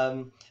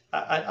 And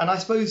I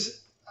suppose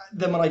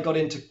then when I got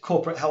into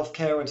corporate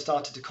healthcare and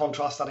started to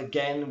contrast that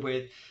again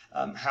with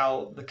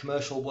how the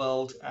commercial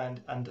world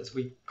and as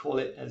we call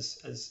it as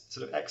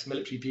sort of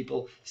ex-military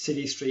people,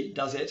 City Street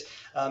does it,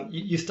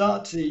 you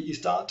start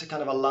to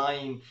kind of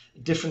align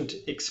different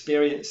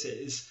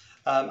experiences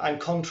and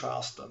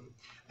contrast them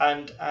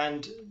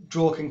and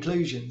draw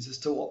conclusions as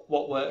to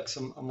what works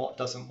and what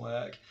doesn't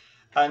work.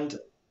 And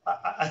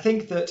I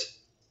think that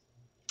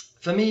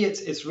for me,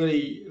 it's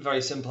really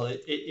very simple.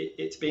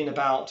 It's been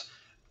about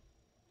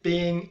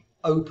being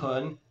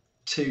open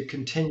to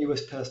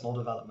continuous personal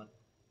development,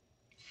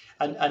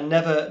 and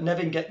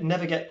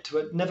never get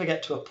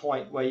to a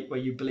point where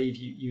you believe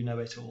you know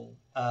it all.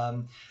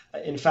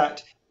 In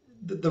fact,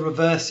 the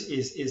reverse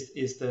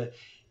is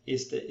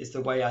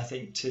the way I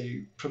think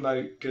to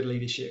promote good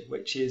leadership,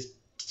 which is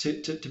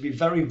to be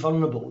very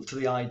vulnerable to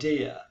the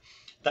idea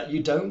that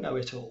you don't know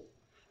it all,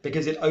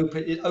 because it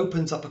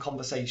opens up a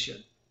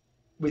conversation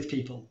with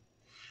people.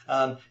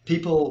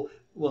 People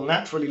will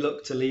naturally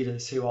look to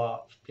leaders who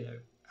are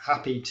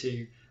happy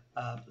to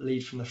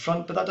lead from the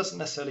front, but that doesn't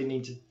necessarily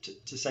mean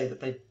to say that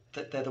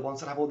they're the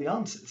ones that have all the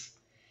answers.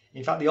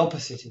 In fact, the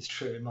opposite is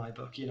true in my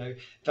book.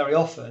 Very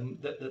often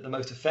the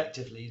most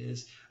effective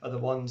leaders are the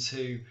ones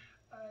who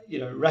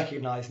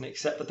recognize and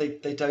accept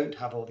that they don't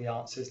have all the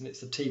answers, and it's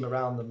the team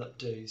around them that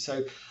do.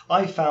 So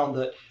I found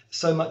that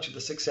so much of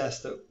the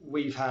success that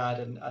we've had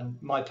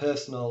and my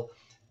personal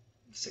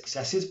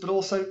successes, but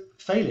also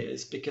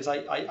failures, because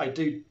I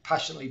do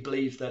passionately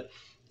believe that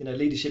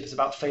leadership is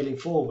about failing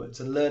forwards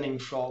and learning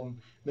from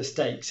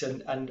mistakes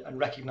and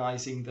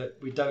recognizing that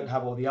we don't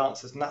have all the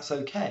answers, and that's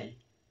okay.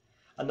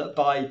 And that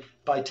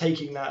by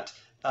taking that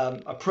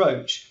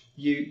approach,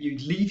 you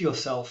leave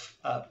yourself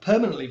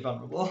permanently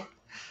vulnerable,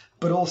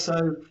 but also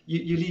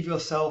you leave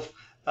yourself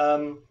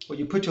or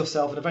you put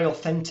yourself in a very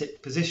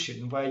authentic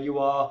position where you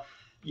are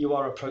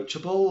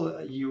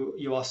approachable.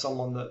 You are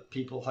someone that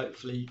people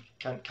hopefully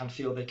can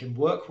feel they can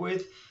work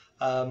with,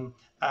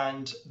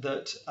 and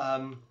that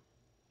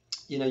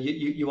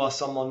you are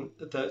someone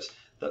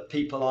that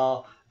people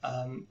are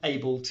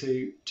able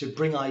to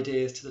bring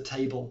ideas to the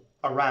table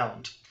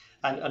around.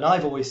 And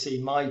I've always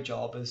seen my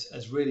job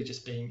as really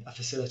just being a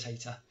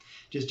facilitator,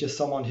 just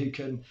someone who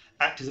can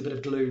act as a bit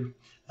of glue,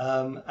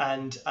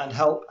 and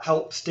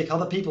help stick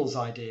other people's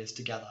ideas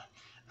together,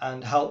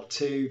 and help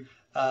to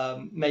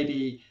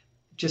maybe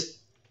just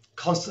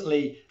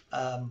constantly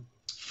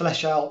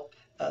flesh out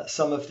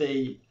some of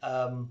the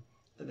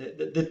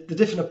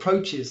different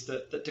approaches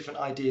that different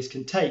ideas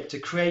can take to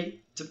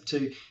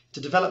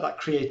develop that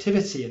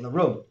creativity in the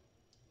room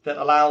that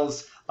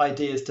allows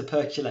ideas to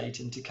percolate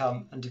and to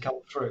come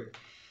through.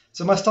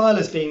 So my style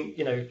has been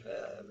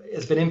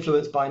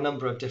influenced by a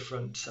number of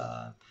different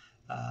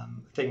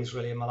things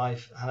really in my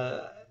life,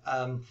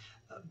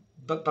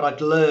 but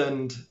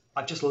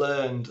I've just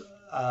learned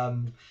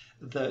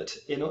that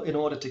in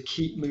order to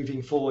keep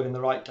moving forward in the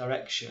right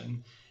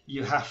direction,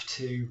 you have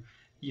to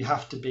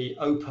be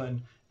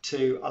open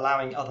to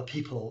allowing other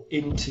people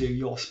into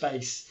your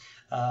space,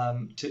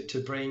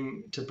 to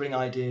bring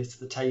ideas to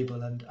the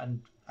table,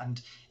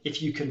 and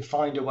if you can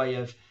find a way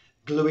of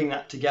gluing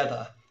that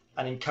together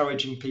and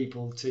encouraging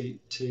people to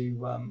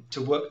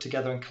work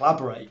together and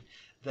collaborate,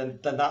 then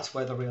that's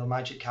where the real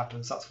magic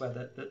happens. That's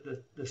where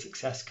the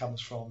success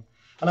comes from.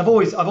 And I've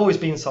always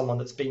been someone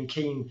that's been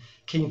keen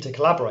to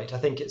collaborate. I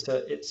think it's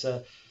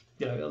a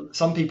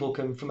some people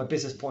can, from a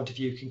business point of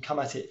view, can come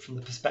at it from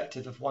the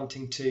perspective of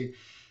wanting to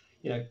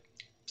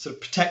sort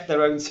of protect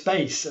their own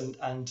space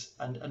and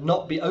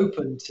not be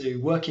open to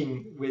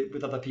working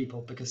with other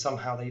people, because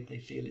somehow they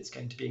feel it's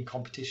going to be in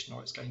competition,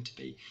 or it's going to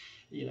be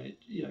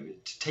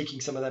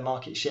taking some of their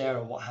market share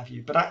or what have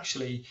you. But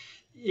actually,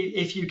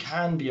 if you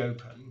can be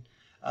open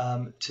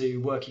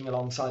to working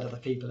alongside other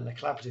people in a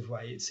collaborative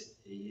way, it's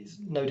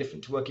no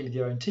different to working with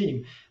your own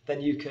team.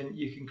 Then you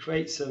can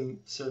create some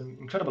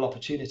incredible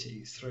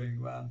opportunities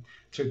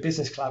through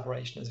business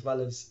collaboration as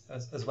well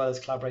as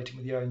collaborating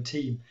with your own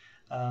team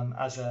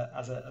as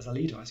a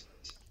leader, I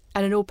suppose.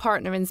 And I know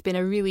partnering's been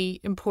a really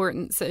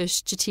important sort of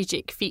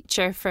strategic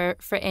feature for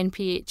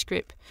NPH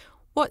Group.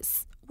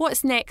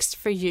 What's next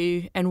for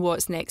you, and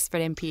what's next for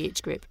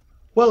NPH Group?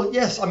 Well,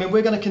 yes, I mean,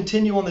 we're going to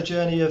continue on the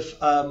journey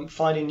of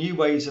finding new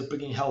ways of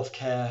bringing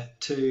healthcare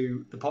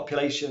to the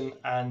population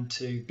and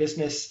to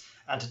business,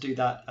 and to do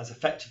that as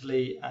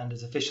effectively and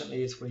as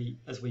efficiently as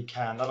we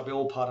can. That'll be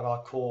all part of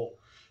our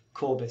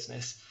core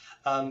business.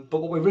 But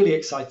what we're really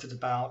excited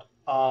about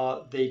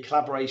are the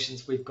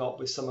collaborations we've got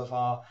with some of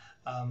our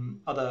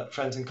other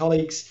friends and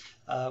colleagues.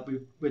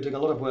 We're doing a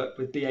lot of work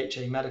with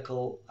BHA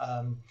Medical,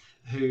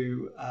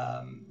 who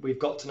we've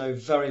got to know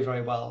very,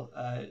 very well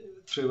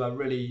through a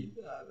really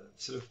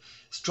sort of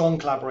strong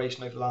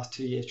collaboration over the last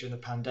 2 years during the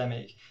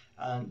pandemic.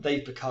 And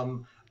they've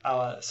become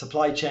our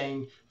supply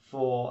chain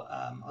for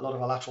a lot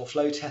of our lateral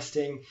flow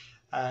testing.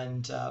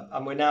 and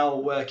we're now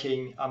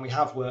working, and we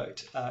have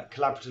worked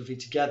collaboratively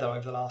together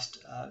over the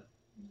last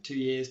 2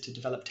 years to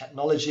develop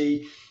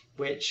technology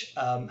which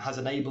has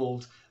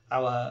enabled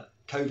our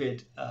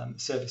COVID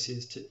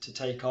services to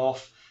take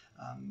off.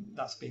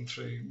 That's been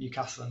through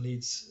Newcastle and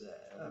Leeds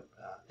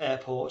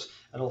Airport,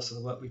 and also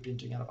the work we've been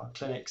doing out of our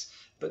clinics.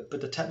 But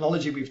the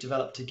technology we've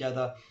developed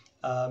together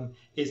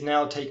is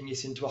now taking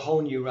us into a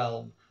whole new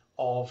realm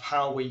of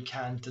how we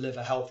can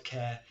deliver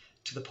healthcare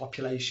to the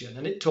population.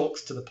 And it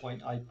talks to the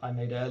point I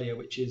made earlier,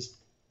 which is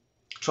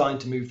trying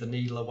to move the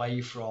needle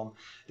away from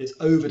this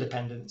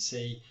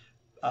over-dependency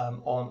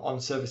on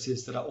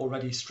services that are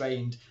already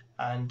strained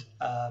and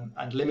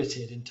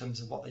limited in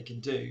terms of what they can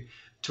do,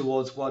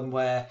 towards one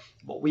where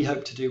what we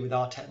hope to do with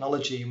our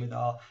technology and with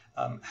our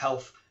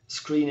health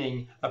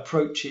screening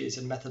approaches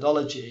and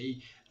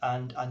methodology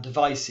and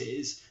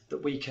devices,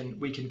 that we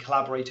can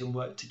collaborate and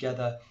work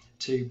together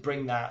to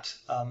bring that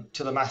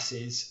to the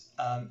masses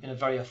in a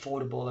very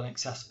affordable and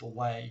accessible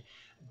way,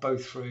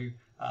 both through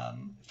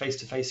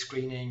face-to-face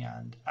screening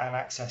and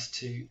access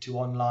to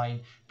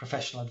online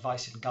professional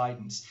advice and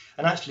guidance.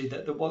 And actually,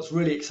 what's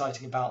really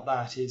exciting about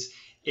that is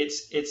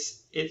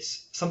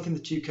it's something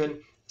that you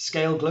can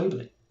scale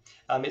globally.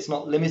 It's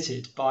not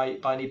limited by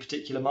any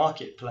particular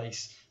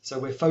marketplace. So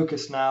we're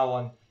focused now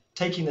on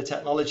taking the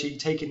technology,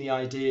 taking the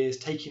ideas,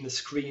 taking the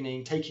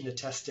screening, taking the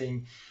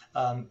testing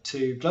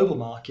to global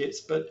markets,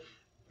 but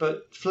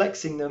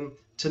flexing them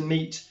to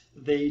meet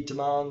the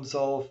demands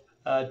of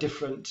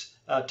different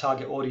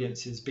target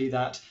audiences, be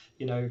that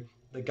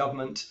the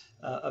government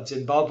of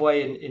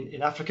Zimbabwe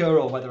in Africa,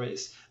 or whether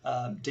it's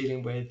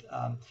dealing with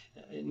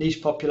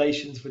niche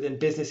populations within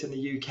business in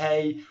the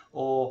UK,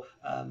 or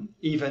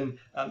even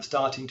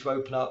starting to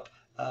open up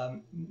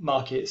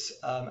markets,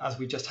 as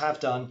we just have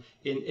done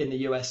in the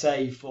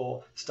USA,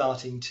 for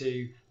starting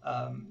to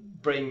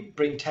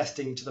bring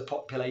testing to the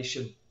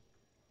population.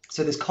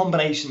 So this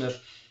combination of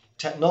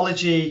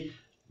technology,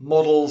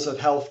 models of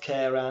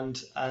healthcare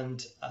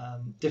and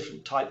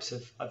different types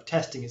of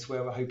testing is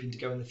where we're hoping to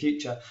go in the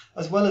future,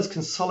 as well as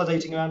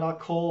consolidating around our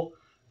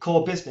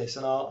core business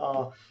and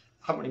our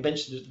I haven't really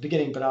mentioned it at the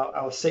beginning, but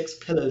our 6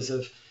 pillars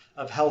of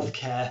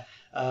healthcare,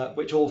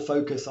 which all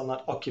focus on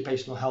that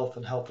occupational health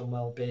and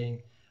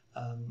well-being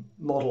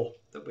model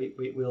that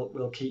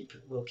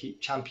we'll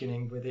keep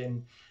championing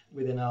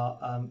within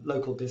our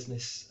local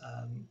business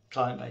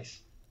client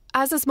base.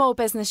 As a small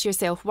business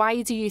yourself,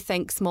 why do you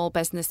think small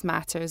business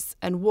matters,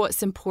 and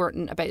what's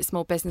important about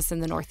small business in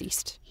the North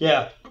East?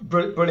 Yeah,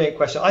 brilliant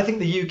question. I think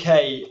the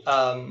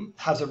UK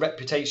has a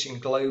reputation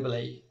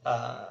globally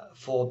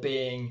for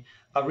being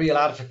a real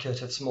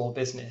advocate of small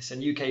business,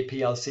 and UK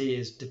PLC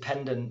is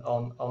dependent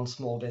on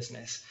small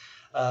business.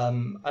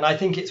 And I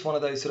think it's one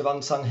of those sort of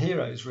unsung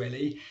heroes,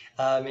 really,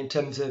 in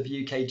terms of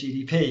UK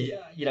GDP.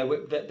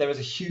 There is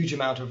a huge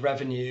amount of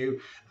revenue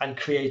and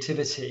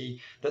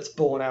creativity that's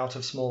born out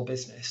of small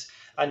business.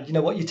 And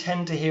what you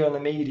tend to hear in the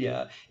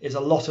media is a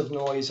lot of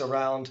noise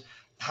around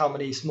how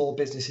many small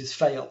businesses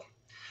fail.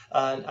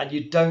 And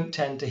you don't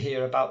tend to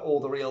hear about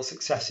all the real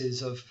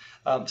successes of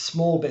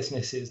small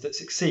businesses that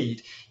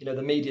succeed.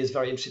 The media is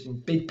very interested in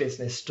big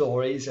business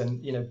stories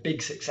and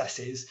big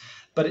successes,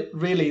 but it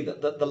really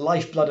the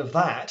lifeblood of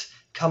that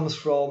comes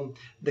from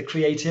the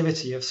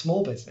creativity of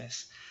small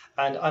business.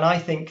 And I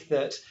think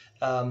that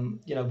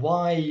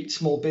why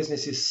small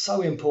business is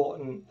so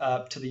important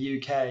to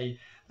the UK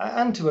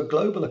and to a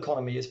global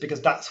economy is because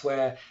that's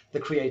where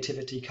the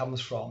creativity comes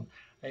from.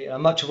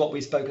 Much of what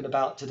we've spoken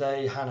about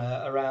today,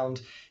 Hannah,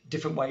 around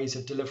different ways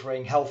of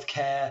delivering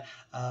healthcare,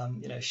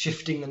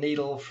 shifting the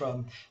needle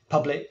from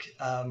public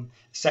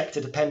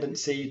sector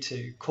dependency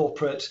to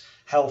corporate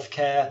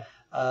healthcare,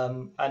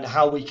 and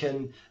how we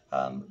can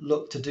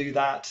look to do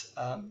that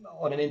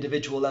on an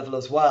individual level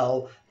as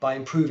well by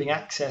improving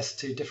access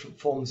to different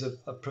forms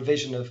of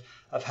provision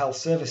of health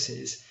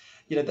services.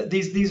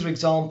 These are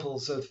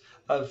examples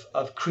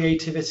of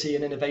creativity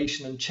and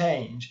innovation and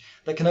change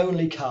that can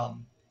only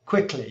come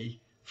quickly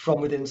from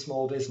within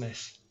small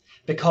business,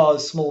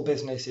 because small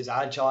business is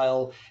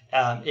agile.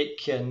 It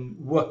can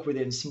work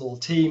within small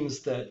teams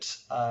that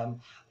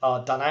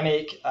are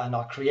dynamic and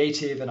are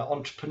creative and are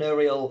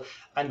entrepreneurial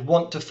and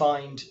want to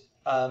find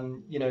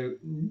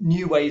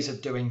new ways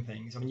of doing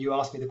things. I mean, you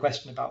asked me the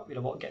question about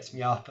what gets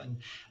me up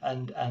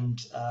and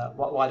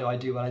why do I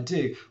do what I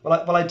do?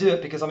 Well, I do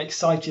it because I'm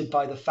excited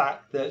by the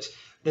fact that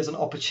there's an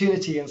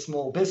opportunity in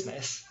small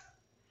business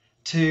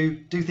to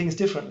do things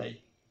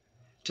differently,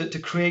 to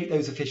create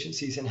those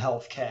efficiencies in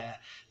healthcare,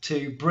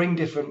 to bring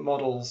different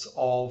models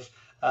of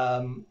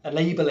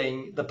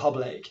enabling the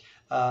public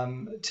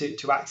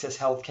to access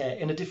healthcare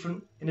in a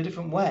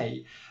different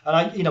way.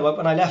 And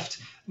when I left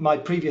my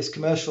previous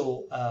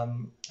commercial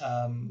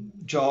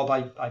job,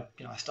 I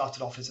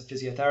started off as a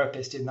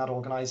physiotherapist in that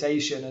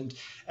organisation and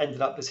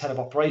ended up as head of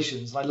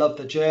operations. And I loved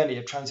the journey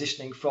of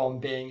transitioning from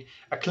being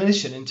a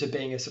clinician into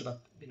being a sort of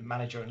a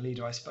manager and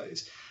leader, I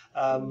suppose.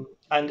 And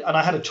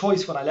I had a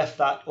choice when I left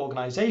that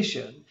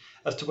organisation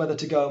as to whether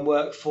to go and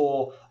work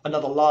for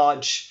another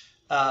large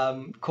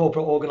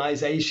corporate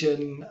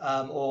organisation,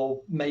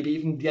 or maybe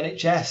even the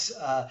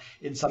NHS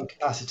in some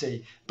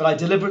capacity. But I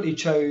deliberately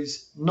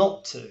chose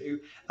not to,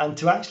 and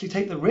to actually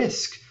take the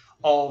risk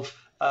of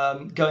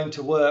going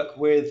to work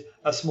with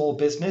a small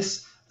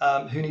business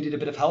who needed a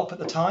bit of help at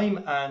the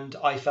time, and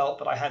I felt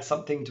that I had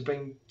something to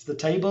bring to the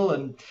table.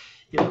 And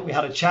we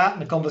had a chat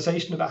and a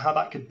conversation about how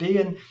that could be,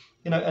 and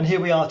and here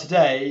we are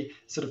today,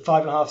 sort of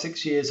 5.5,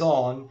 6 years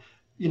on,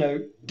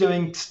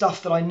 doing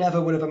stuff that I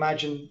never would have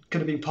imagined could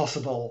have been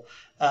possible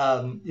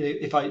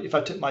if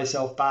I took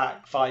myself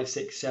back 5,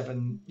 6,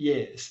 7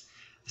 years.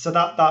 So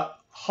that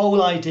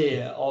whole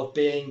idea of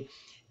being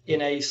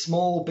in a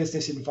small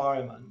business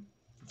environment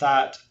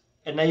that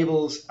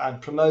enables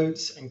and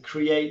promotes and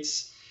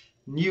creates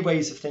new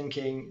ways of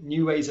thinking,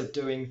 new ways of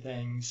doing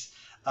things,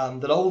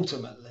 that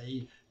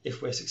ultimately,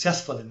 if we're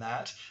successful in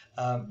that,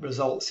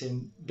 results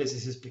in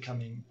businesses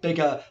becoming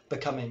bigger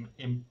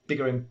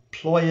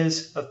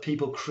employers of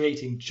people,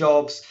 creating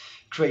jobs,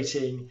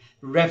 creating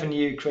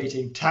revenue,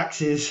 creating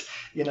taxes,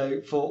 for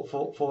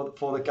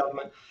the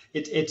government.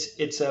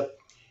 It's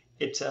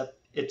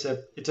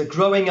a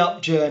growing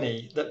up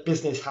journey that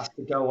business has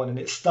to go on, and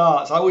it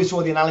starts. I always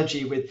draw the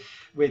analogy with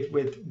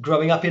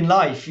growing up in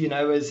life.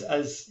 I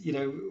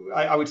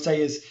would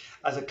say as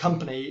a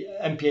company,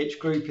 MPH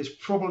Group is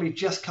probably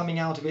just coming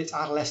out of its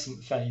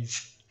adolescent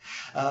phase.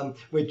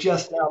 We're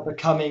just now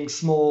becoming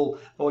small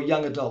or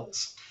young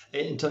adults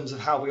in terms of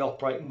how we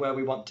operate and where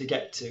we want to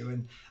get to.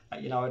 And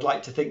I'd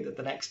like to think that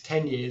the next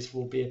 10 years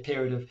will be a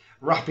period of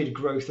rapid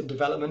growth and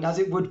development, as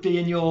it would be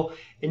in your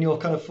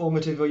kind of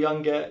formative or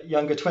younger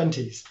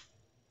 20s.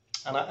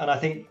 And I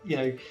think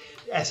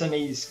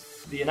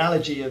SMEs, the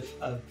analogy of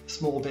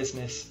small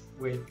business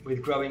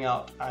with growing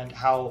up, and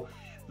how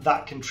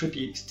that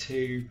contributes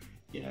to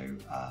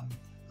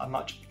a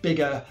much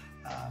bigger,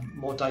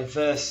 more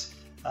diverse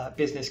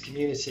business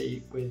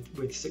community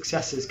with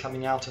successes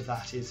coming out of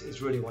that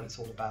is really what it's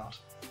all about.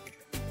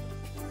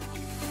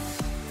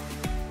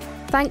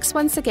 Thanks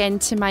once again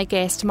to my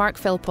guest Mark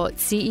Philpott,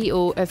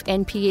 CEO of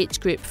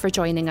NPH Group, for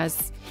joining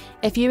us.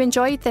 If you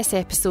enjoyed this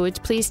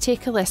episode, please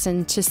take a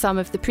listen to some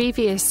of the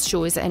previous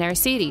shows in our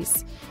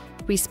series.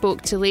 We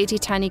spoke to Lady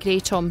Tanni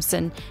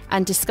Gray-Thompson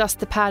and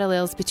discussed the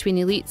parallels between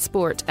elite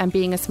sport and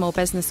being a small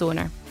business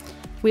owner.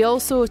 We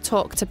also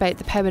talked about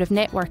the power of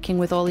networking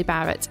with Ollie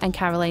Barrett and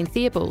Caroline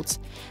Theobald.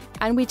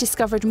 And we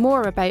discovered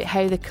more about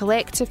how the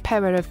collective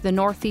power of the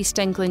North East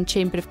England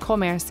Chamber of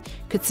Commerce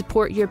could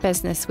support your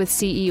business with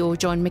CEO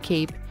John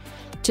McCabe.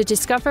 To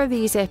discover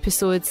these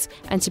episodes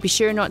and to be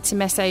sure not to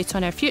miss out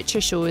on our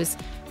future shows,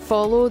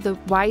 follow the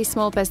Why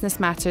Small Business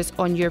Matters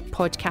on your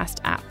podcast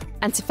app.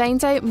 And to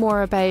find out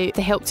more about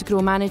the Help to Grow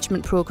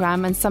management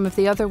programme and some of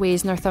the other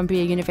ways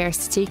Northumbria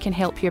University can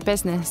help your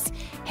business,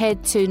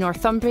 head to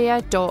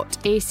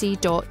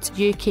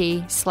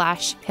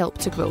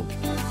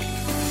northumbria.ac.uk/helptogrow.